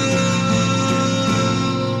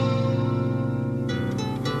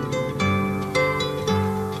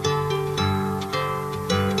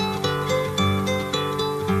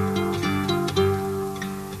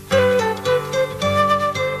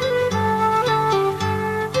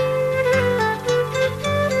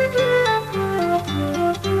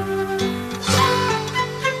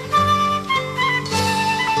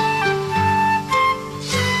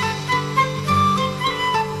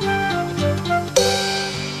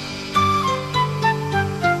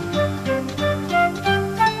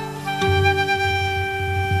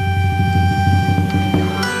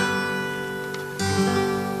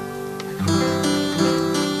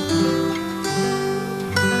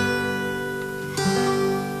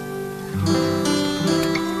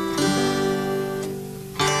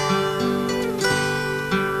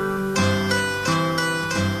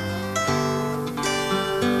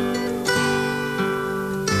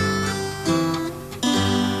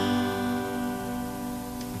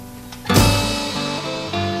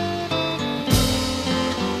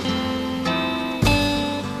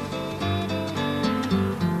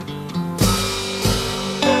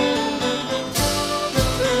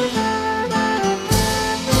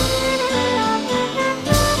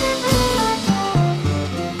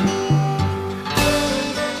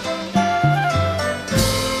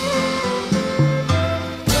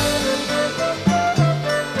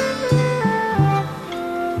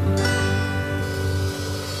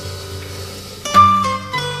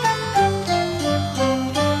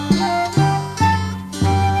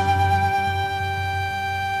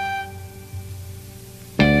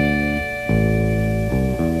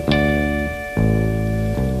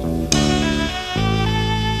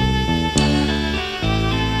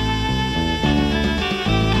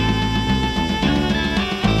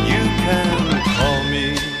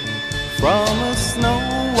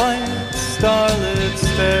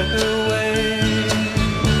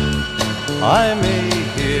 I may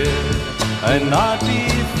hear and not be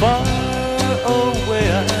far away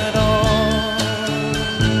at all,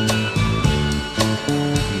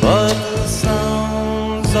 but the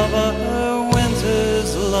sounds of a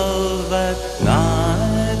winter's love at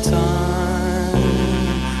night time,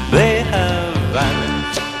 they have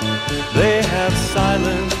vanished, they have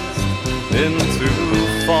silenced into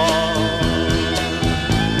fall.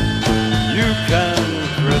 You can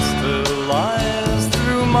crystallize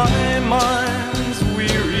through my mind's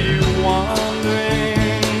weary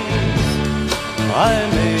wanderings. I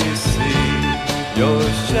may see your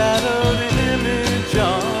shadowed image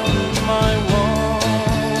on my wall,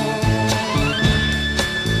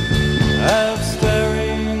 half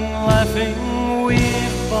staring, laughing,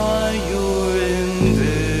 weep by your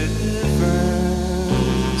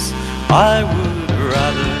indifference. I would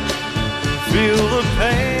rather feel the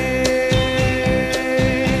pain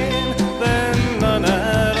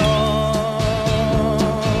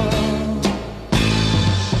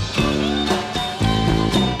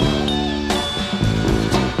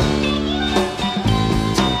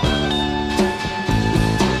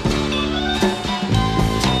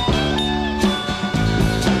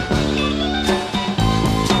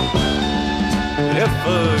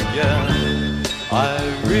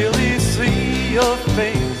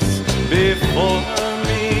for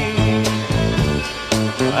me,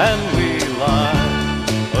 and we lie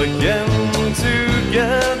again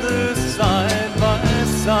together side by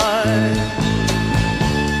side.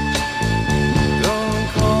 Don't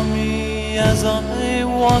call me as I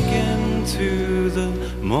walk into the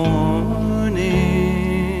morning.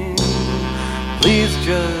 Please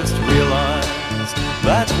just realize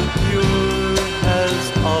that the pure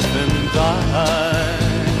has often died.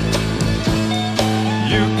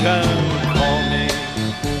 You can call me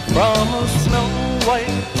from a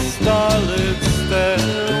snow-white starlit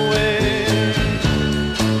stairway.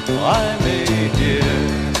 I may hear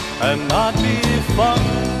and not be far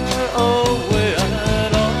away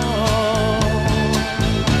at all,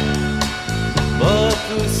 but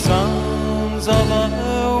the sounds of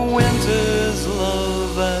our winter's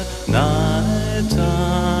love at night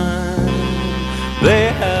time,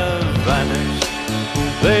 they have vanished,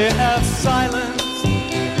 they have silenced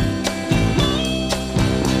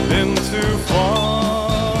into fall.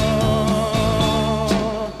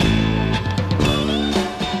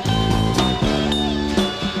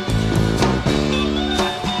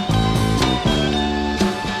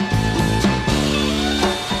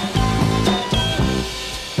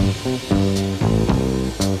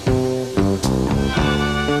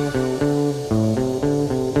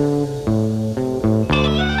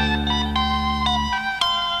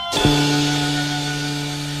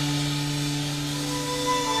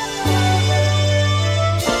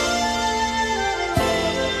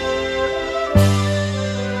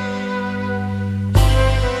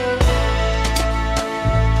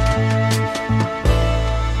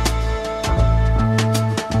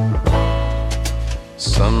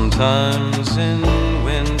 Sometimes in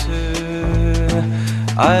winter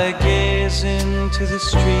I gaze into the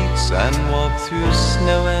streets and walk through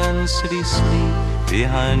snow and city sleep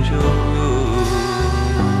behind your room.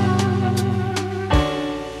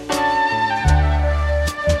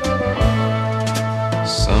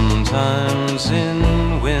 Sometimes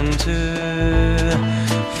in winter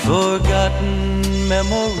forgotten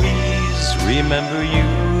memories remember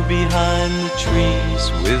you behind the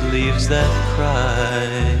trees with leaves that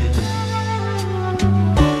cried.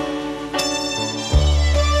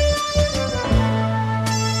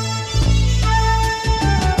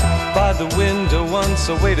 By the window once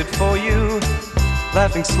I waited for you,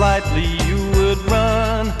 laughing slightly you would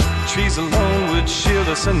run. Trees alone would shield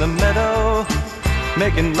us in the meadow,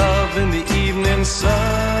 making love in the evening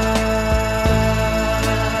sun.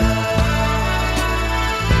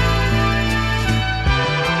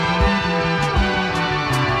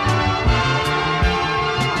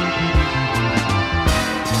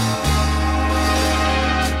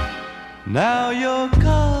 Now you're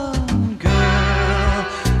gone, girl,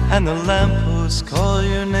 and the lampposts call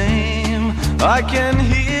your name. I can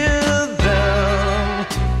hear them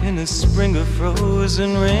in a spring of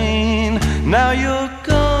frozen rain. Now you're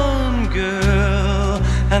gone, girl,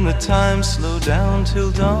 and the time slowed down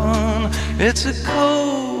till dawn. It's a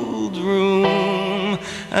cold room,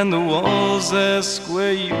 and the walls ask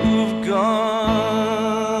where you've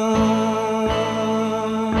gone.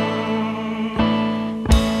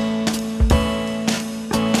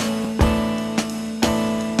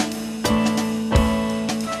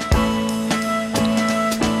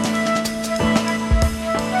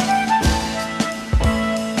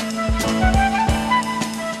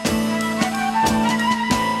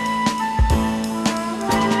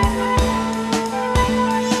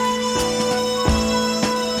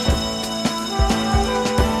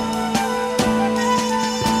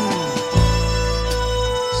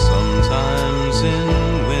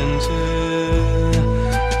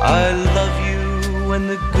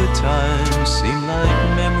 Times seem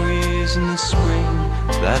like memories in the spring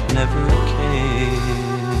that never came.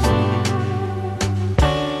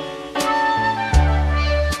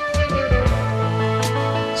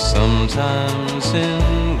 Sometimes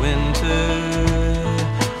in winter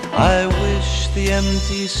I wish the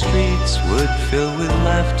empty streets would fill with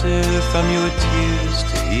laughter from your tears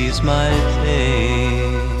to ease my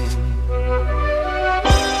pain.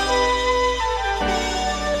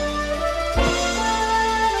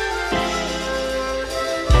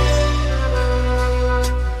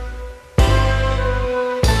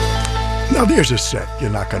 Now there's a set you're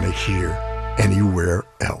not going to hear anywhere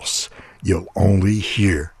else. You'll only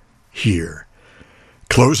hear here.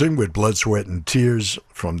 Closing with Blood, Sweat, and Tears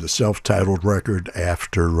from the self-titled record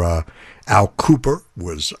after Al Kooper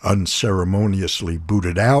was unceremoniously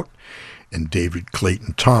booted out and David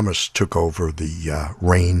Clayton Thomas took over the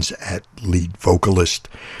reins at lead vocalist,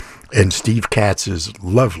 and Steve Katz's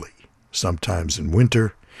lovely Sometimes in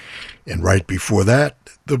Winter. And right before that,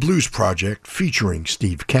 The Blues Project featuring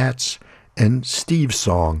Steve Katz and Steve's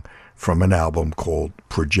song from an album called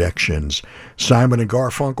Projections. Simon and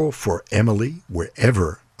Garfunkel for Emily,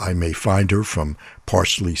 Wherever I May Find Her, from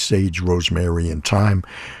Parsley, Sage, Rosemary, and Thyme.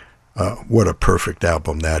 What a perfect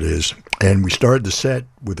album that is. And we started the set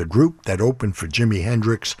with a group that opened for Jimi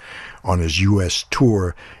Hendrix on his U.S.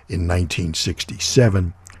 tour in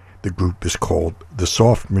 1967. The group is called The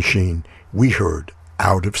Soft Machine. We heard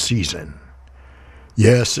Out of Season.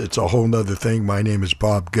 Yes, it's a whole nother thing. My name is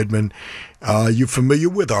Bob Goodman. You familiar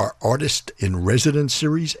with our Artist in Residence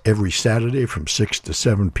series every Saturday from 6 to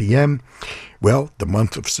 7 p.m.? Well, the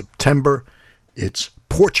month of September, it's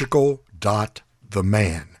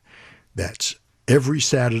Portugal.the-Man. That's every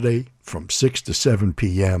Saturday from 6 to 7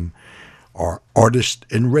 p.m. Our Artist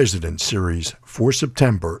in Residence series for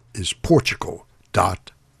September is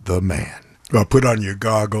Portugal.the-Man. Well, put on your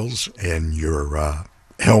goggles and your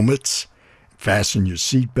helmets. Fasten your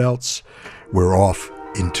seatbelts. We're off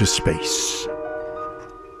into space.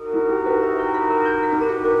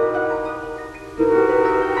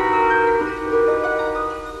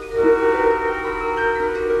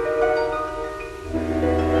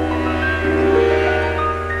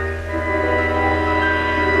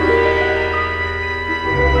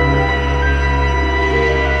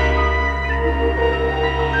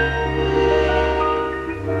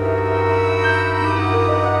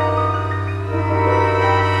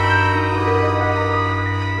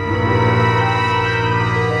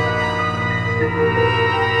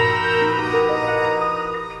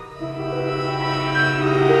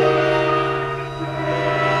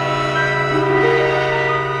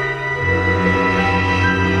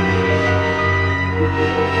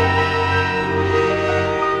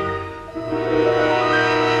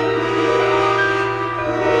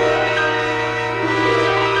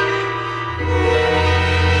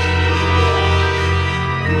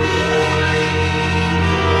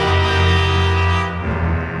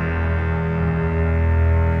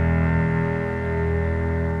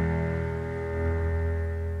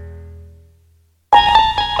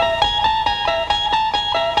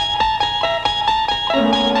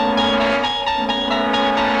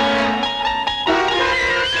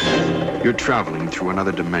 Traveling through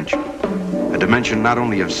another dimension. A dimension not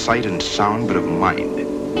only of sight and sound, but of mind.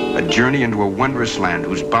 A journey into a wondrous land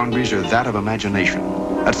whose boundaries are that of imagination.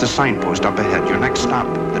 That's the signpost up ahead. Your next stop,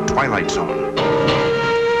 the Twilight Zone.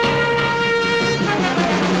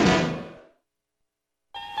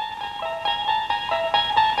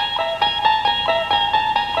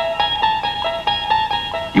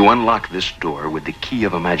 You unlock this door with the key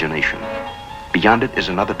of imagination. Beyond it is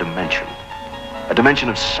another dimension. A dimension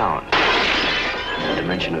of sound. A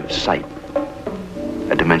dimension of sight,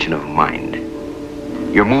 a dimension of mind.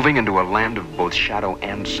 You're moving into a land of both shadow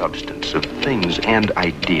and substance, of things and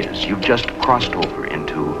ideas. You've just crossed over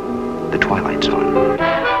into the Twilight Zone.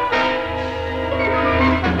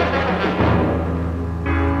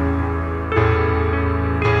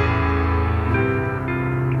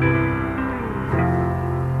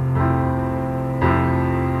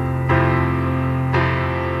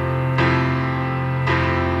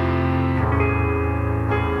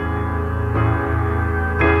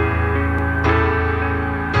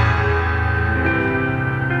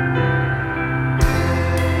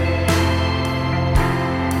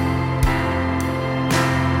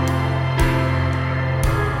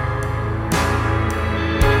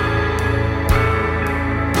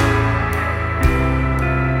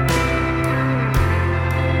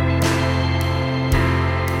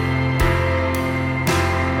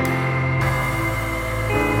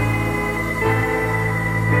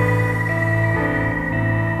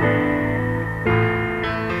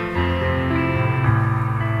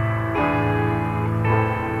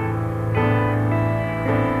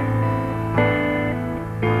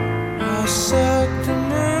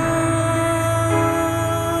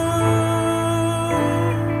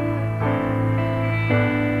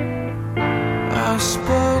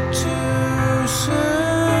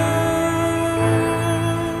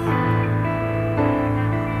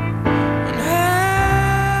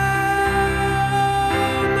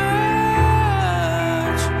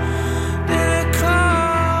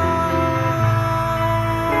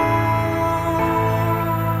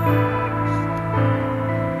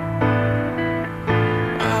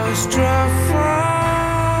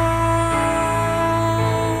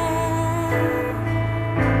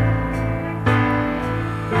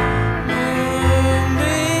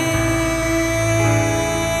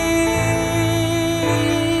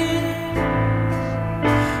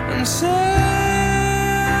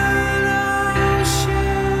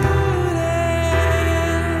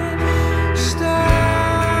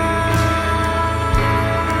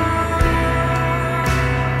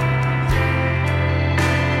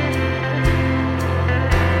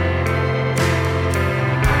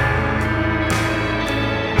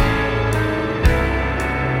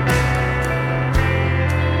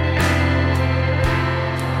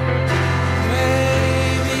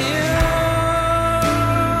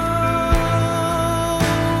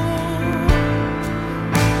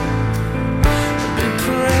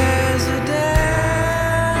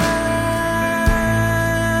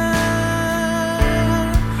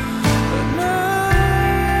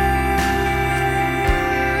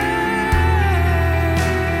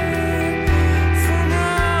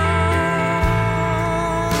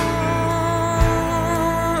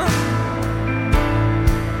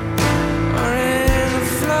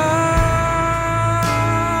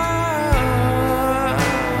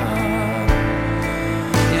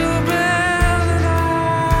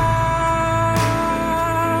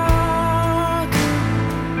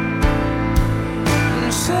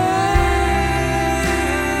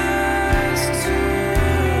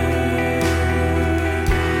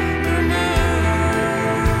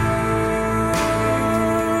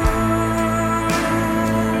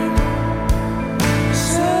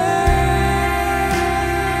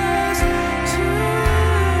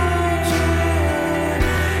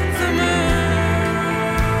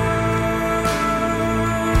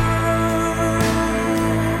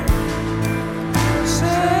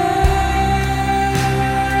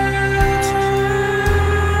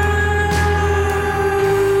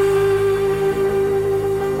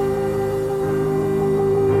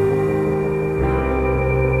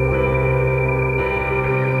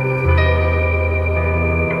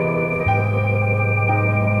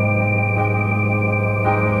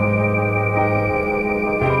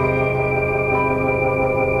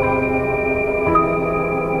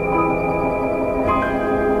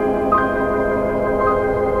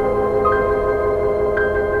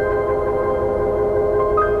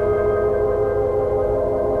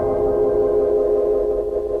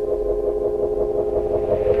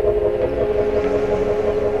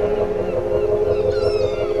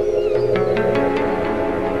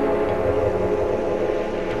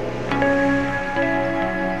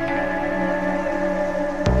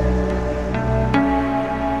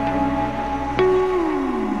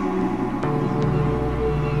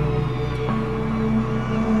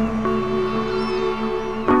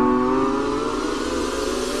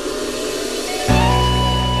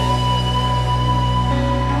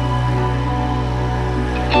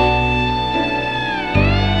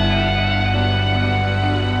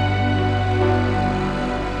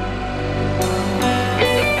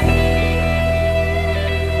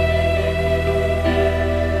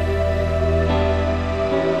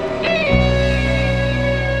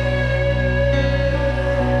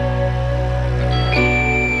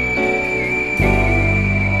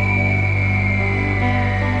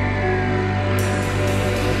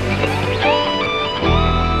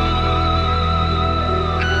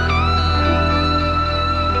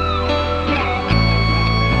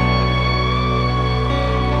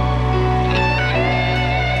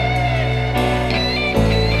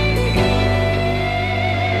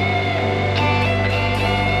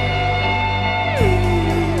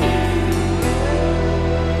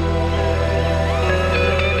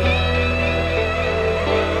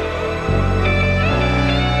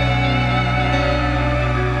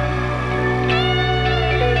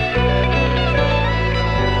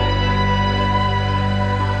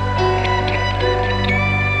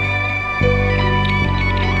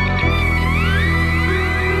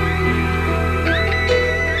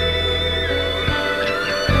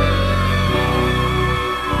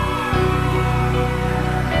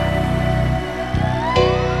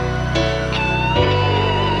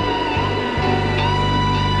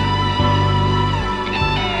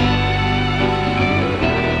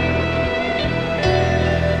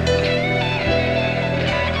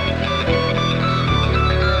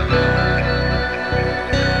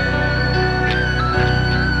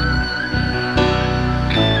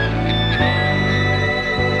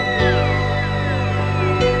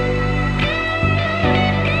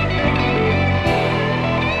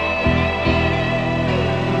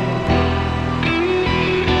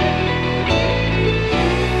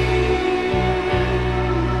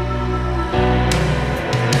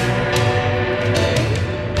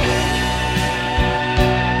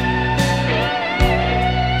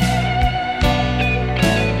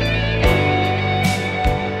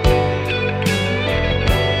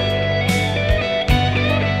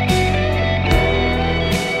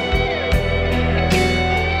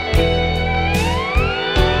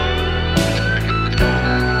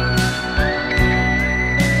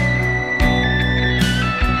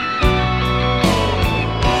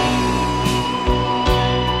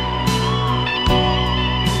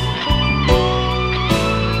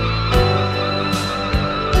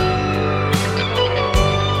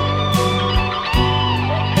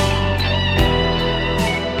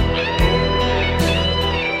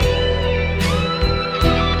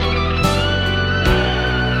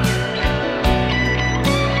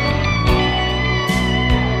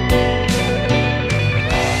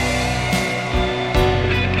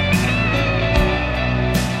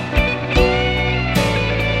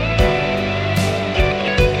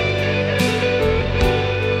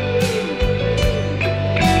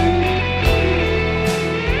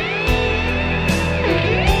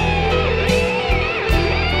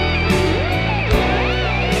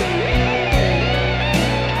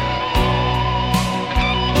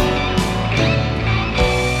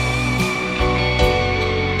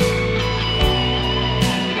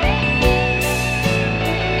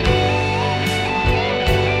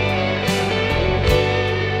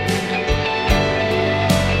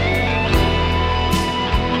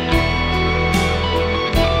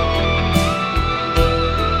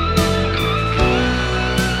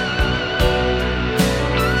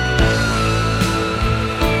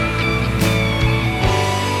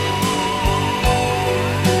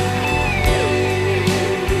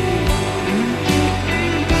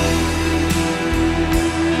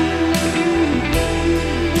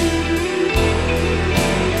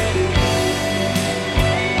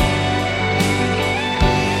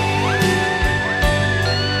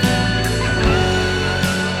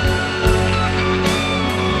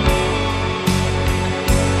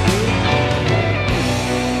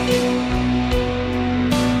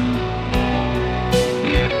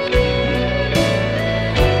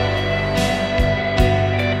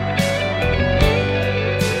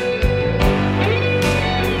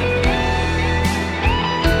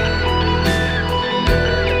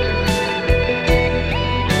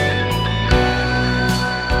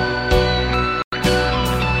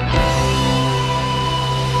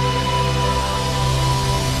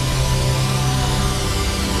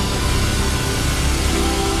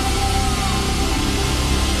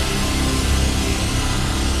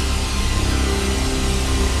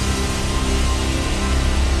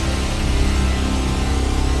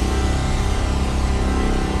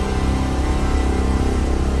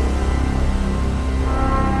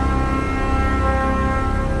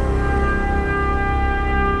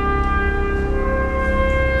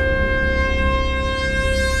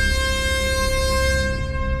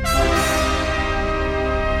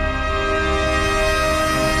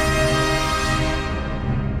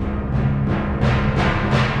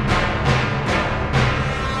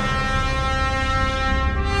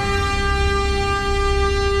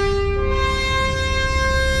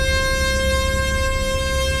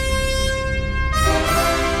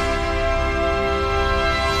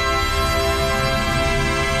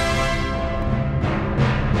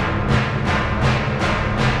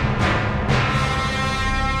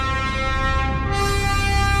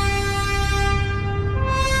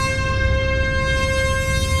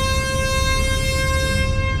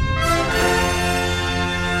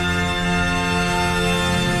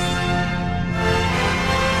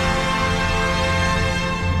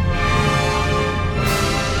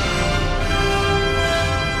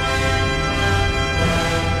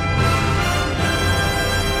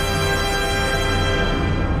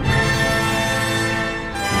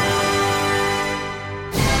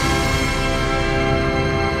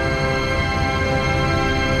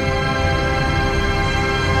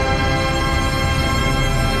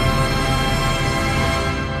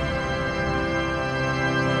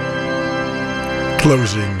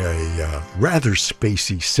 Closing a rather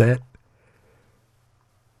spacey set.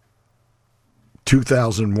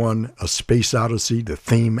 2001, A Space Odyssey, the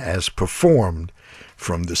theme as performed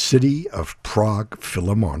from the City of Prague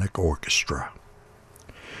Philharmonic Orchestra.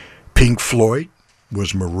 Pink Floyd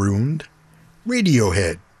was Marooned.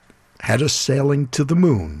 Radiohead had us sailing to the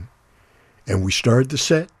moon. And we started the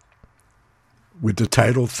set with the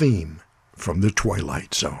title theme from The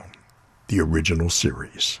Twilight Zone, the original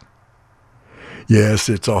series. Yes,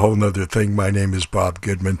 it's a whole nother thing. My name is Bob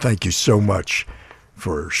Goodman. Thank you so much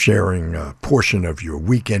for sharing a portion of your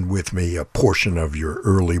weekend with me, a portion of your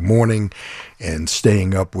early morning, and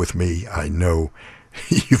staying up with me. I know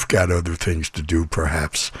you've got other things to do,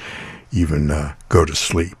 perhaps even go to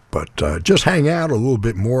sleep. But just hang out a little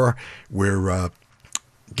bit more. We're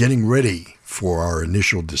getting ready for our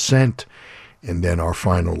initial descent and then our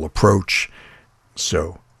final approach.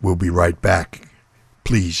 So we'll be right back.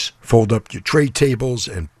 Please fold up your tray tables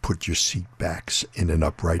and put your seat backs in an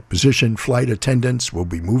upright position. Flight attendants will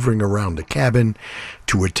be moving around the cabin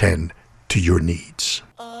to attend to your needs.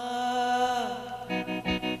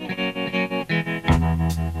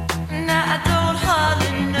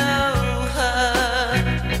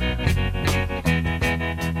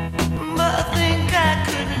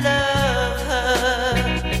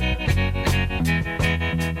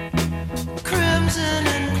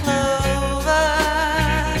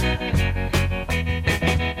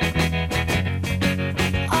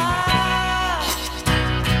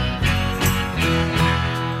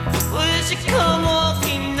 Come walking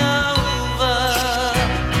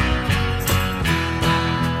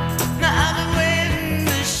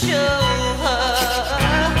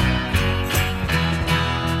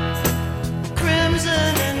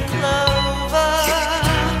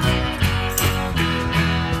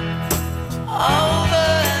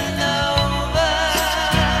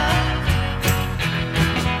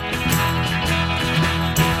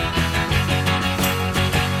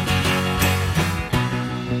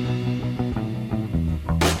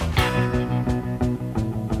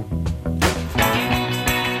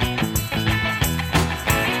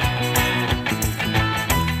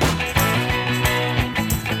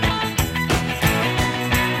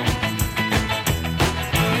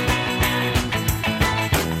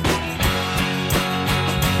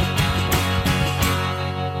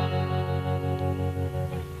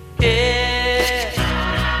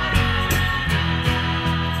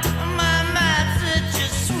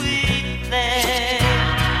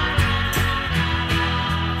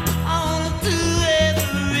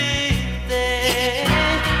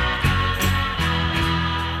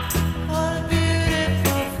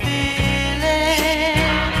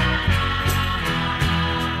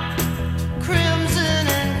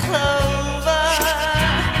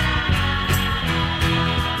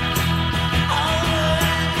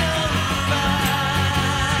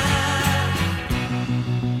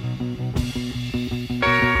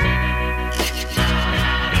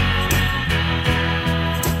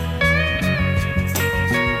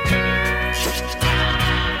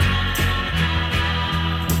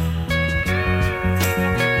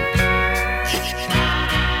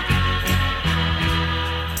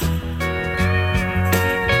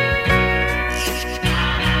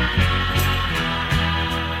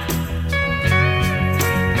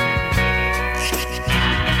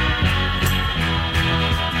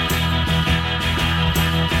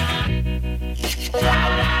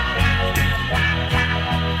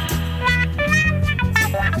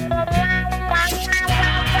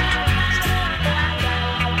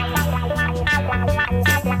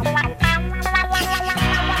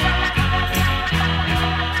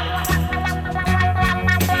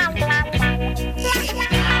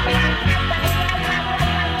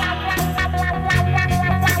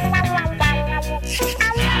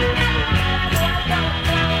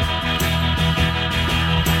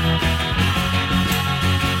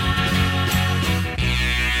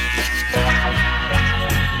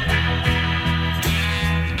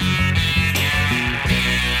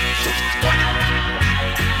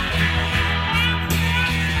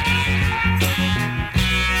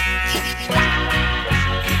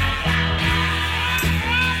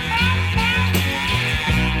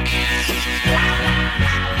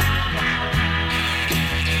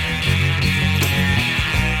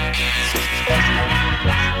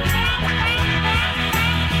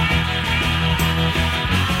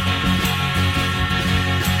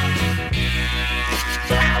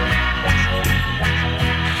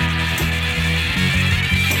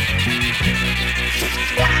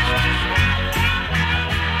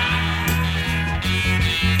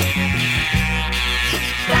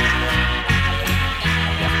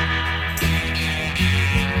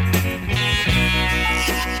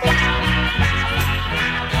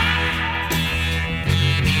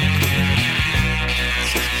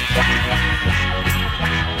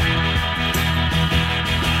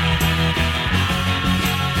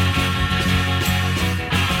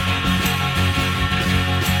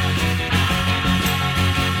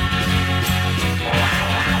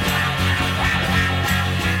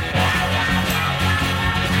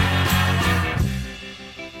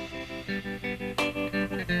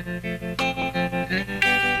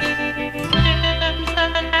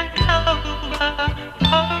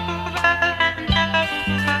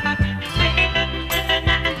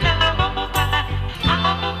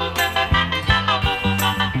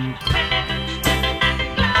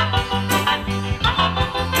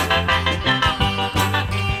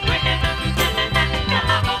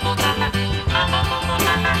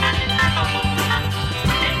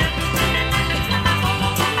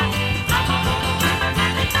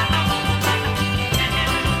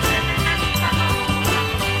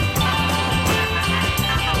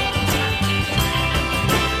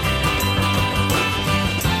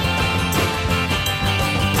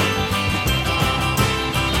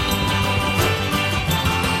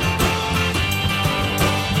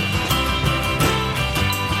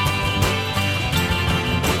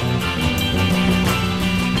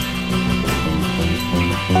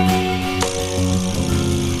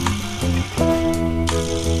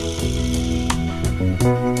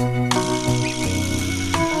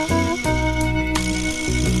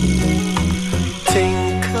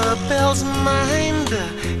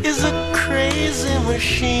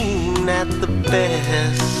machine at the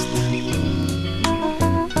best.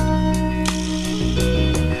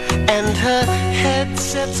 And her head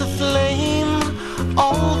sets aflame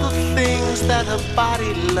all the things that her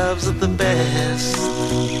body loves at the best.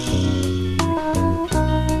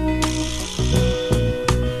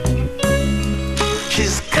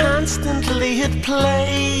 She's constantly at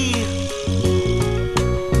play.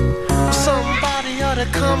 Somebody ought to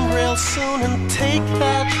come real soon and take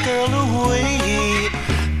that girl away.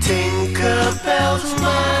 Tinkerbell's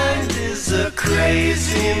mind is a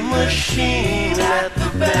crazy machine at the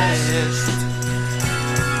best.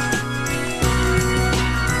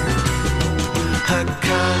 Her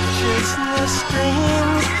consciousness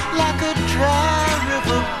streams like a dry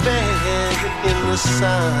riverbed in the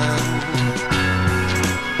sun.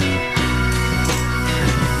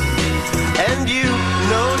 And you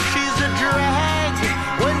know she's a drag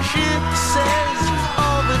when she says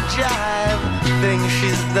all the jive things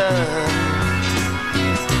she's done.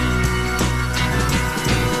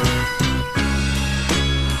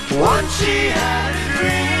 Once she had a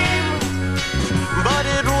dream, but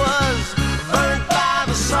it was burnt by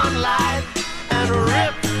the sunlight and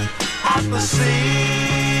ripped at the seams.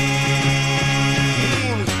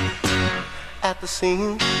 At the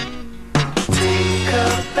seams.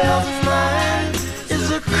 Tinkerbell's mind is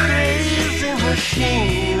a crazy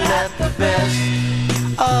machine at the best.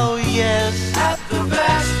 Oh yes, at the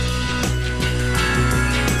best.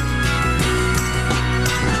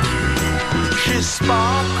 She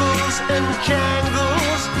sparkles and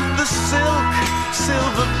jangles the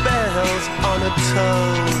silver bells on her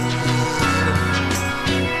toes.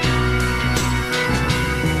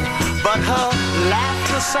 But her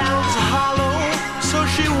laughter sounds hollow, so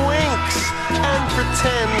she winks and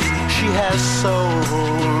pretends she has soul.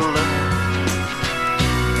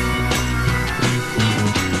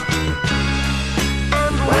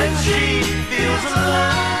 And when she feels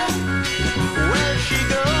alone, where she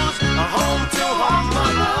goes, home to her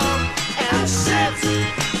mother, and sits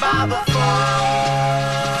by the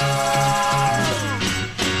phone.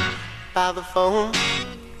 By the phone.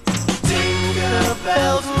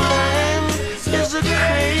 Tinkerbell's mind is a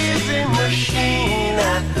crazy machine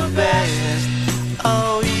at the best.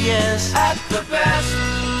 Oh yes, at the best.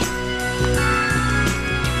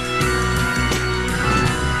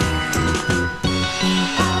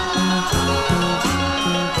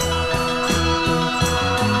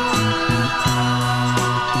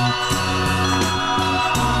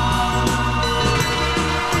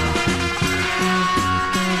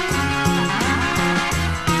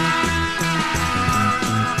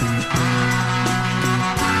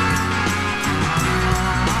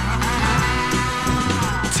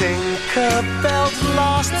 Tinkerbell's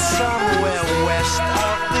lost somewhere west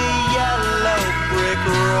of the yellow brick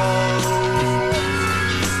road,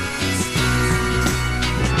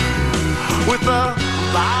 with a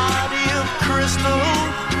body of crystal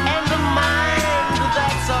and a mind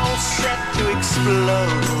that's all set to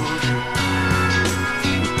explode.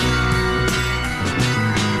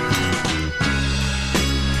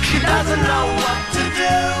 She doesn't know what to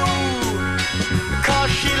do, 'cause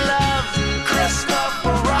she loves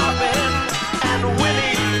Christopher Robin and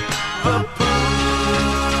Winnie the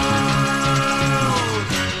Pooh.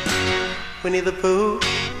 Winnie the Pooh.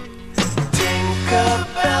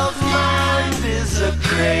 Tinkerbell's mind is a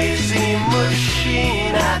crazy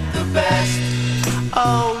machine at the best.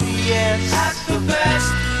 Oh yes, at the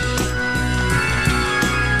best.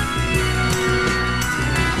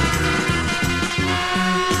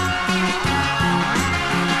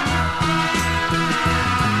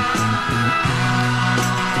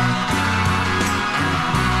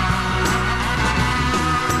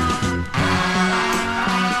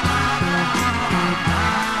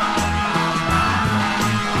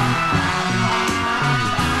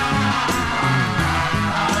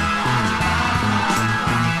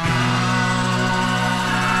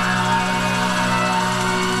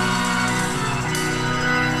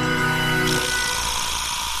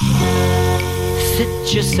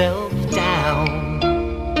 Sit yourself down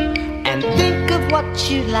and think of what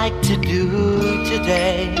you'd like to do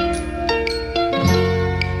today.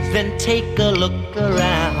 Then take a look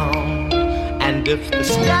around, and if the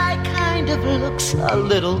sky kind of looks a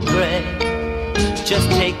little gray, just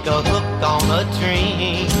take a hook on a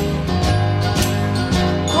tree.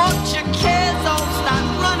 Won't your cares all stop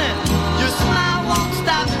running? Your smile won't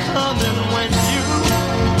stop coming when you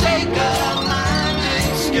take a mind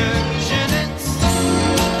excursion. It's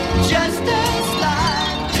just a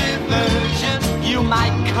slight diversion. You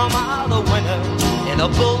might come out a winner in a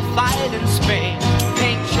bullfight in Spain.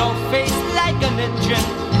 Paint your face like a ninja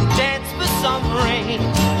and dance for some some rain.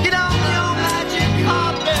 Get on your magic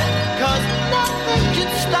carpet, 'cause nothing can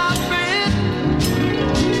stop it.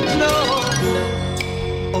 No,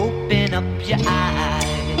 open up your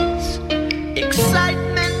eyes.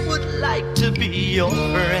 Excitement would like to be your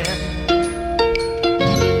friend.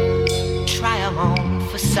 Try 'em on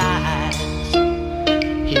for size.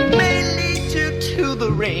 He may lead you to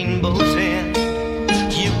the rainbow's end.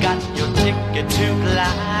 You got your ticket to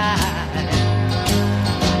glide.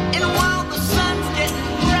 And while the sun's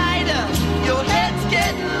getting brighter, your head's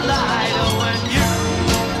getting lighter. When you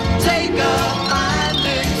take a mind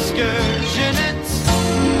excursion, it's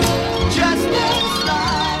just a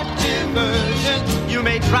slight diversion. You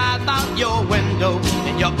may drive out your window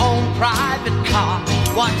in your own private car.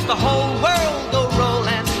 Watch the whole world go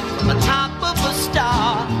rolling from the top of a star.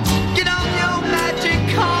 Get on your magic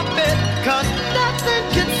carpet, 'cause nothing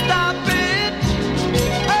can stop it.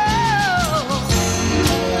 Oh,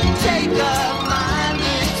 take a mind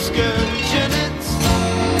excursion. It's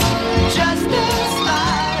just a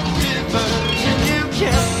slight diversion. You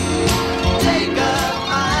can take a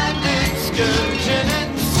mind excursion.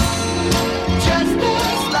 It's just a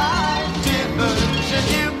slight diversion.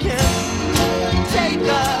 You can take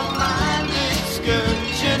a mind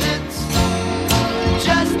excursion. It's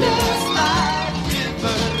just a slight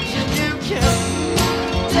diversion. You can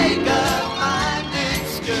take a mind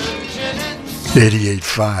excursion. It's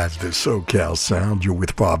 88.5, the SoCal Sound. You're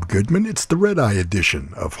with Bob Goodman. It's the Red Eye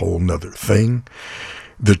edition of Whole Nuther Thing.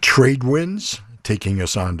 The Tradewinds taking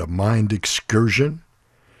us on to Mind Excursion.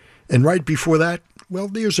 And right before that, well,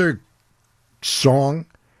 there's a song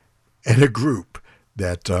and a group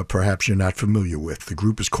that perhaps you're not familiar with. The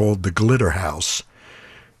group is called the Glitterhouse.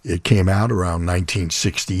 It came out around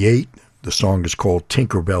 1968. The song is called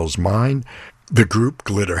Tinkerbell's Mind. The group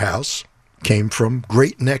Glitterhouse came from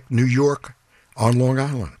Great Neck, New York on Long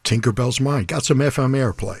Island. Tinkerbell's Mind. Got some FM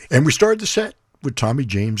airplay. And we started the set with Tommy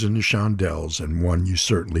James and the Shondells, and one you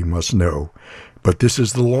certainly must know. But this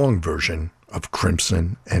is the long version of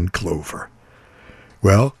Crimson and Clover.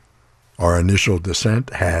 Well, our initial descent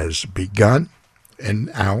has begun, and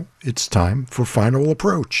now it's time for Final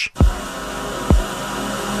Approach.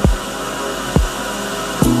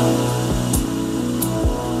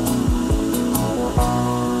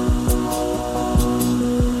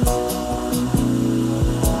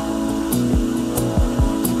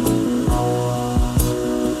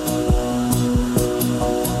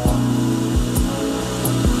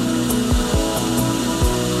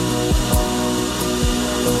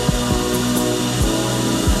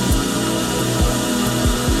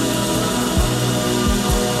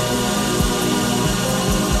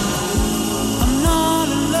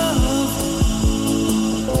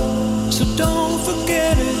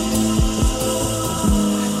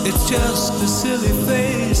 Just a silly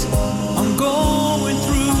phase I'm going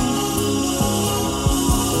through,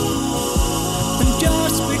 and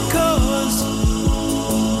just because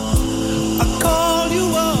I call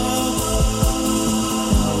you up,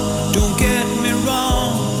 don't get me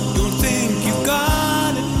wrong, don't think you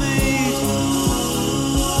got it made.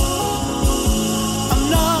 I'm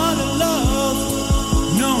not in love,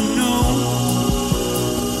 no, no.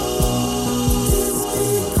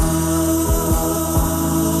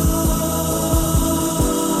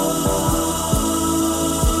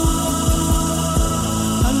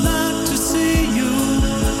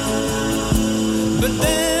 But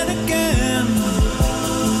then again,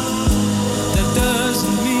 that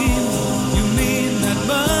doesn't mean you mean that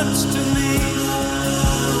much to me.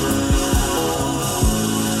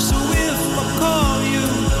 So if I call you,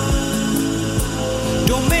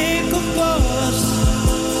 don't make a fuss.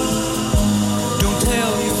 Don't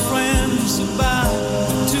tell your friends about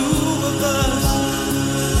the two of us.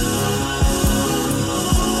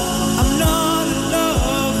 I'm not in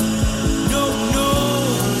love, no, no.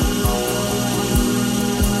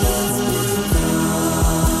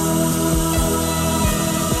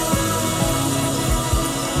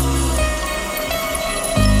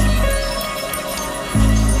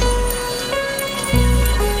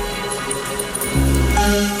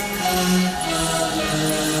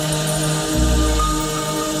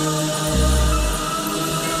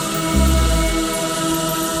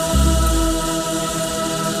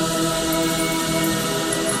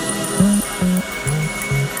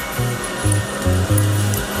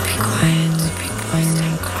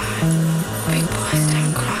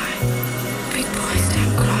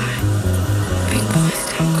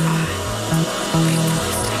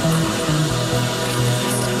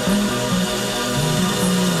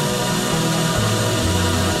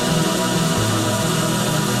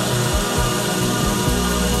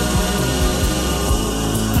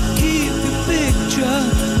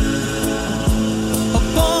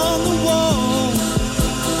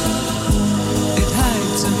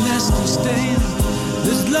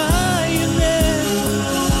 that's lying there.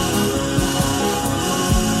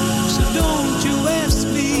 So don't you ask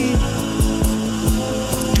me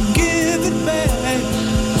to give it back.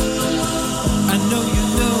 I know you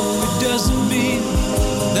know it doesn't mean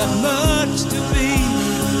that much to me.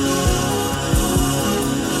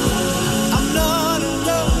 I'm not in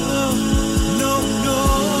love, no, no.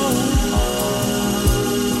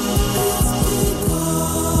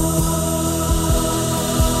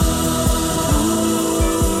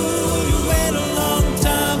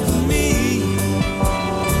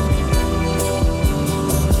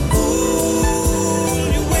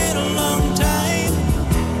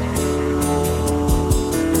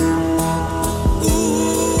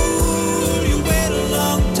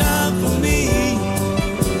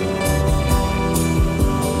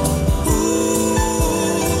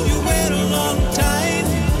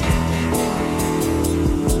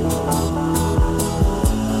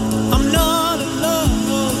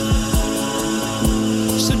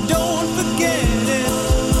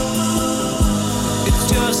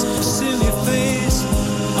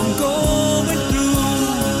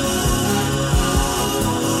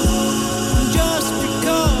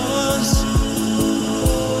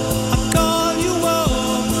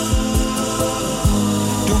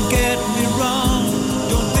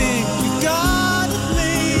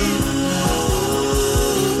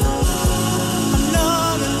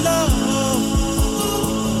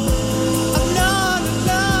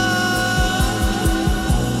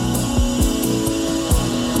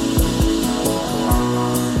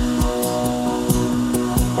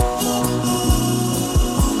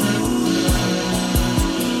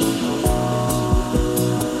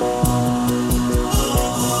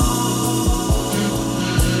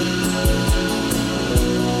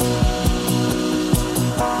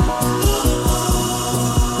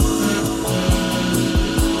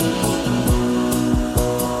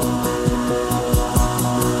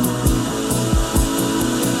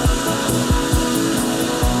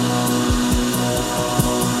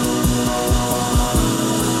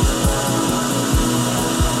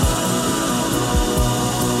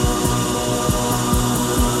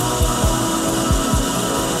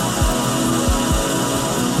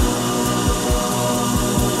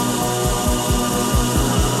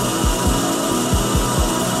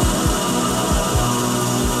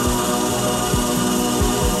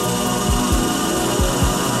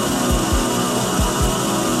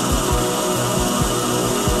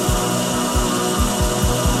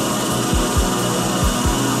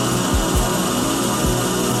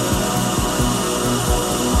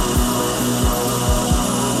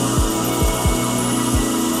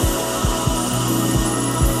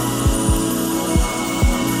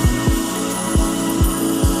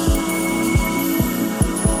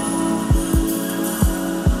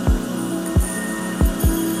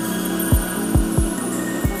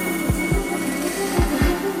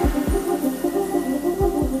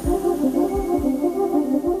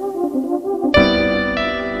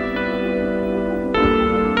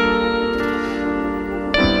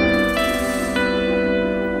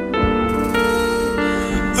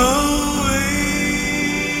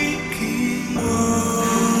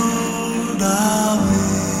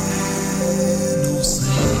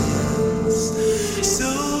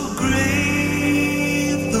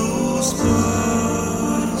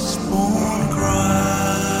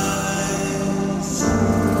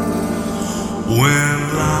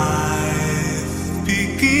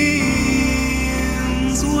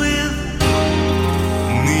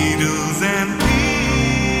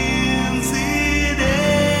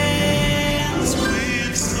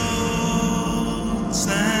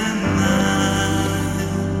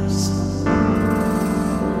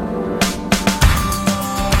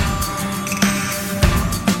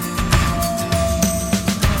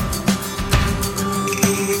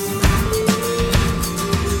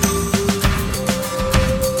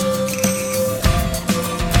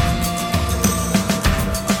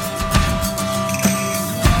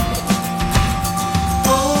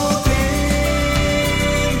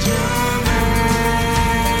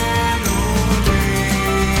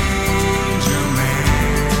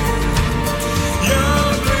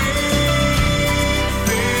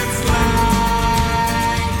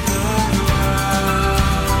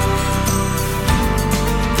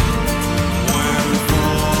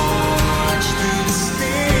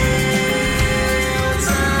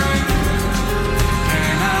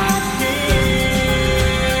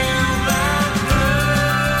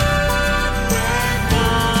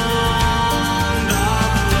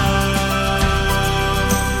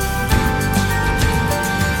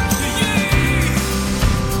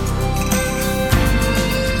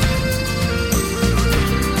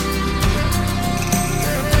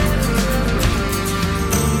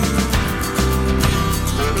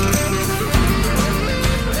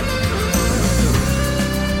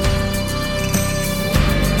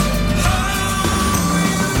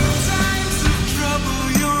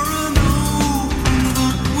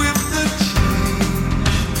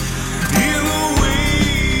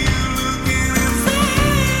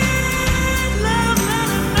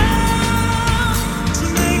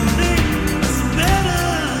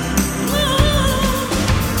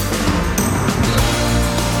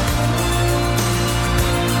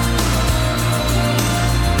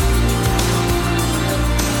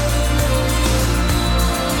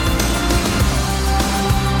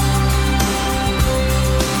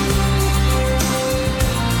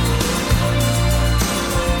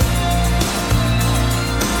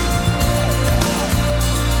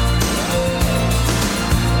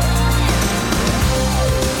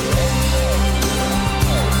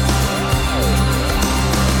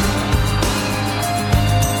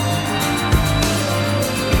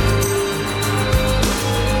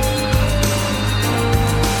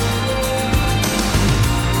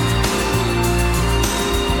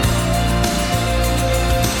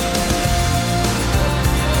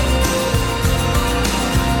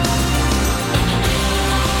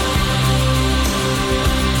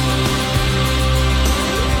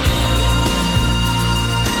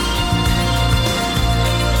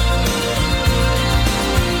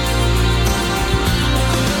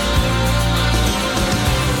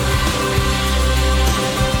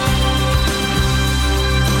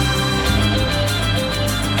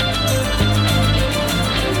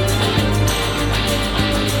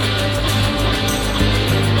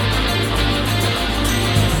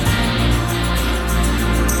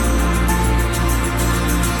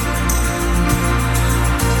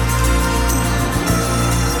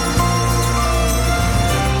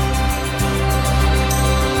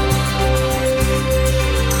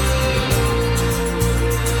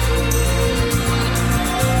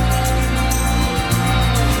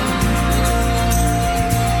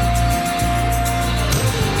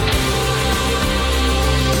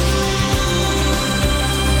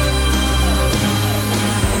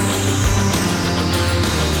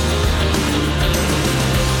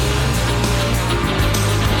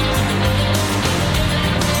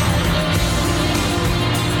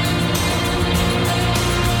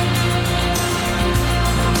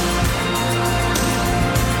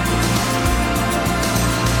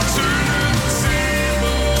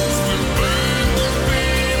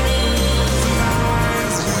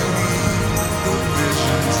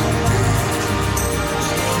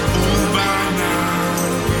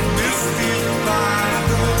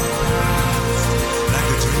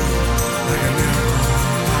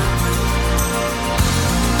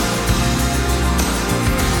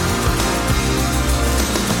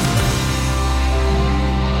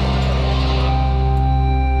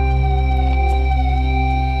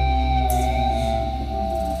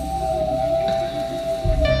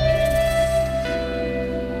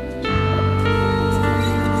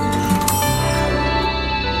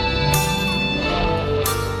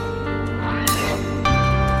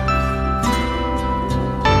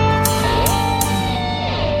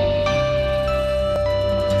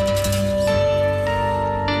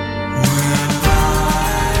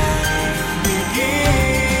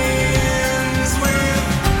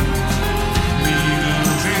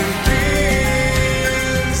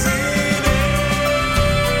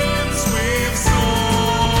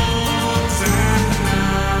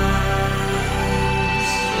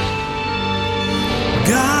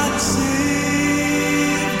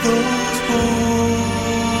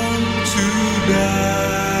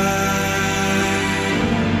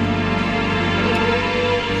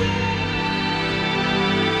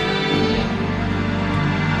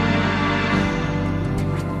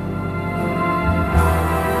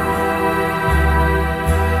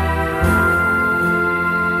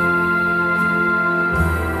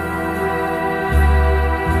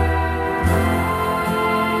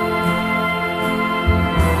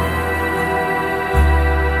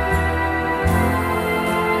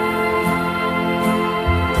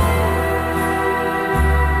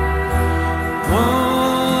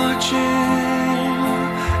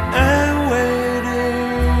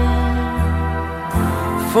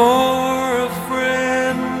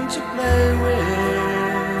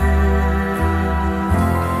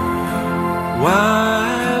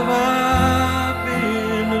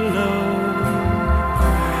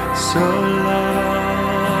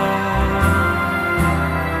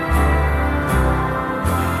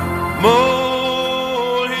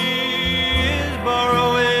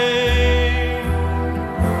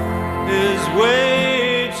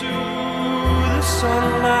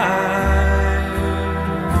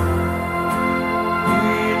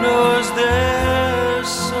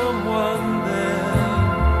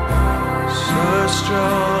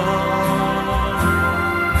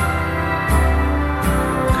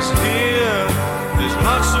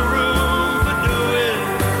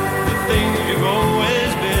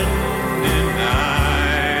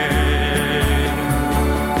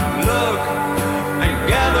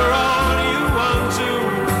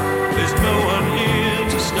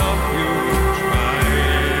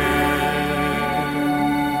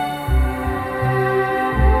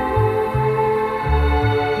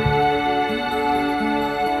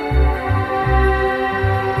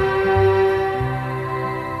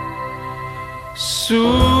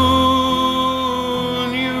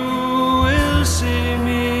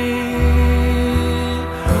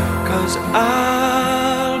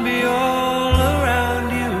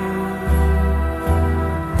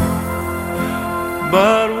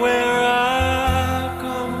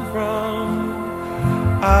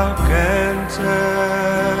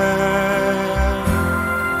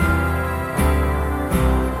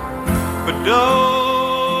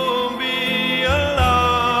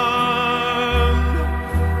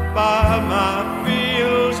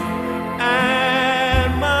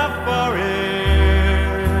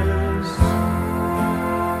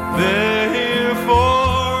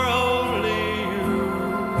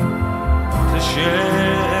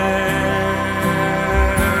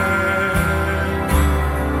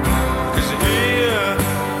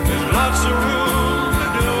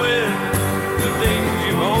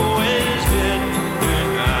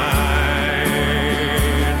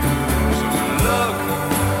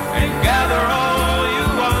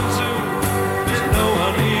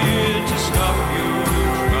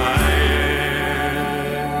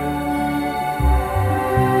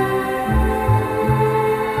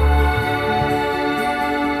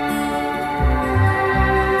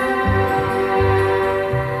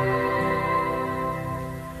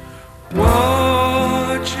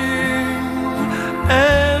 Watching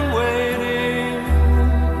and waiting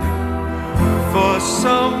for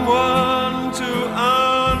someone to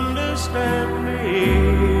understand me.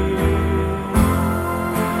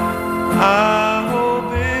 I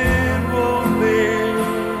hope it won't be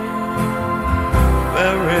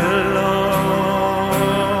very long.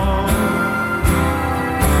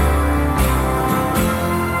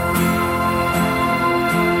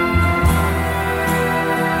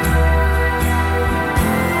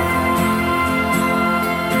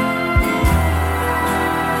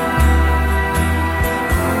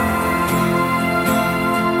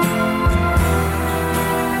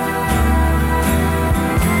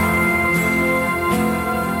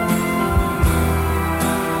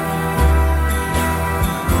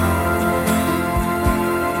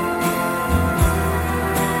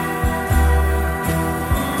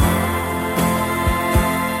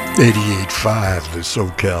 88.5, the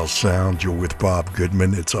SoCal Sound. You're with Bob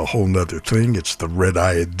Goodman. It's a whole nother thing. It's the Red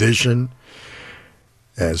Eye edition.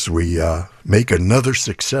 As we make another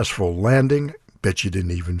successful landing, bet you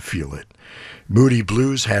didn't even feel it. Moody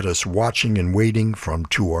Blues had us watching and waiting from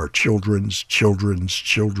To Our Children's Children.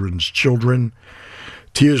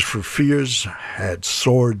 Tears for Fears had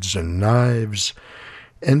Swords and Knives.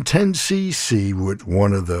 And 10cc with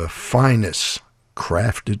one of the finest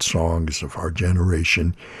crafted songs of our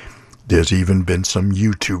generation. There's even been some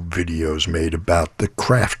YouTube videos made about the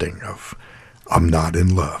crafting of I'm Not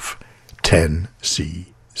in Love. 10cc.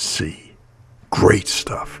 Great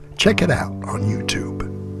stuff. Check it out on YouTube.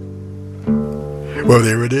 Well,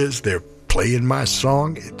 there it is. They're playing my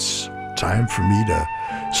song. It's time for me to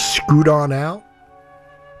scoot on out.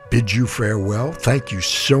 Bid you farewell. Thank you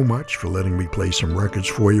so much for letting me play some records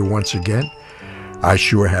for you once again. I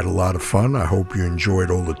sure had a lot of fun. I hope you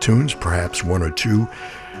enjoyed all the tunes. Perhaps one or two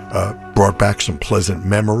brought back some pleasant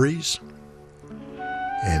memories.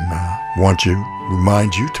 And want to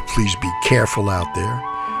remind you to please be careful out there.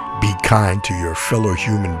 Be kind to your fellow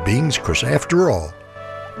human beings, because after all,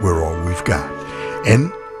 we're all we've got.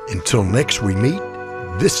 And until next we meet,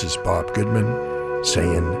 this is Bob Goodman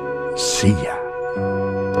saying, see ya.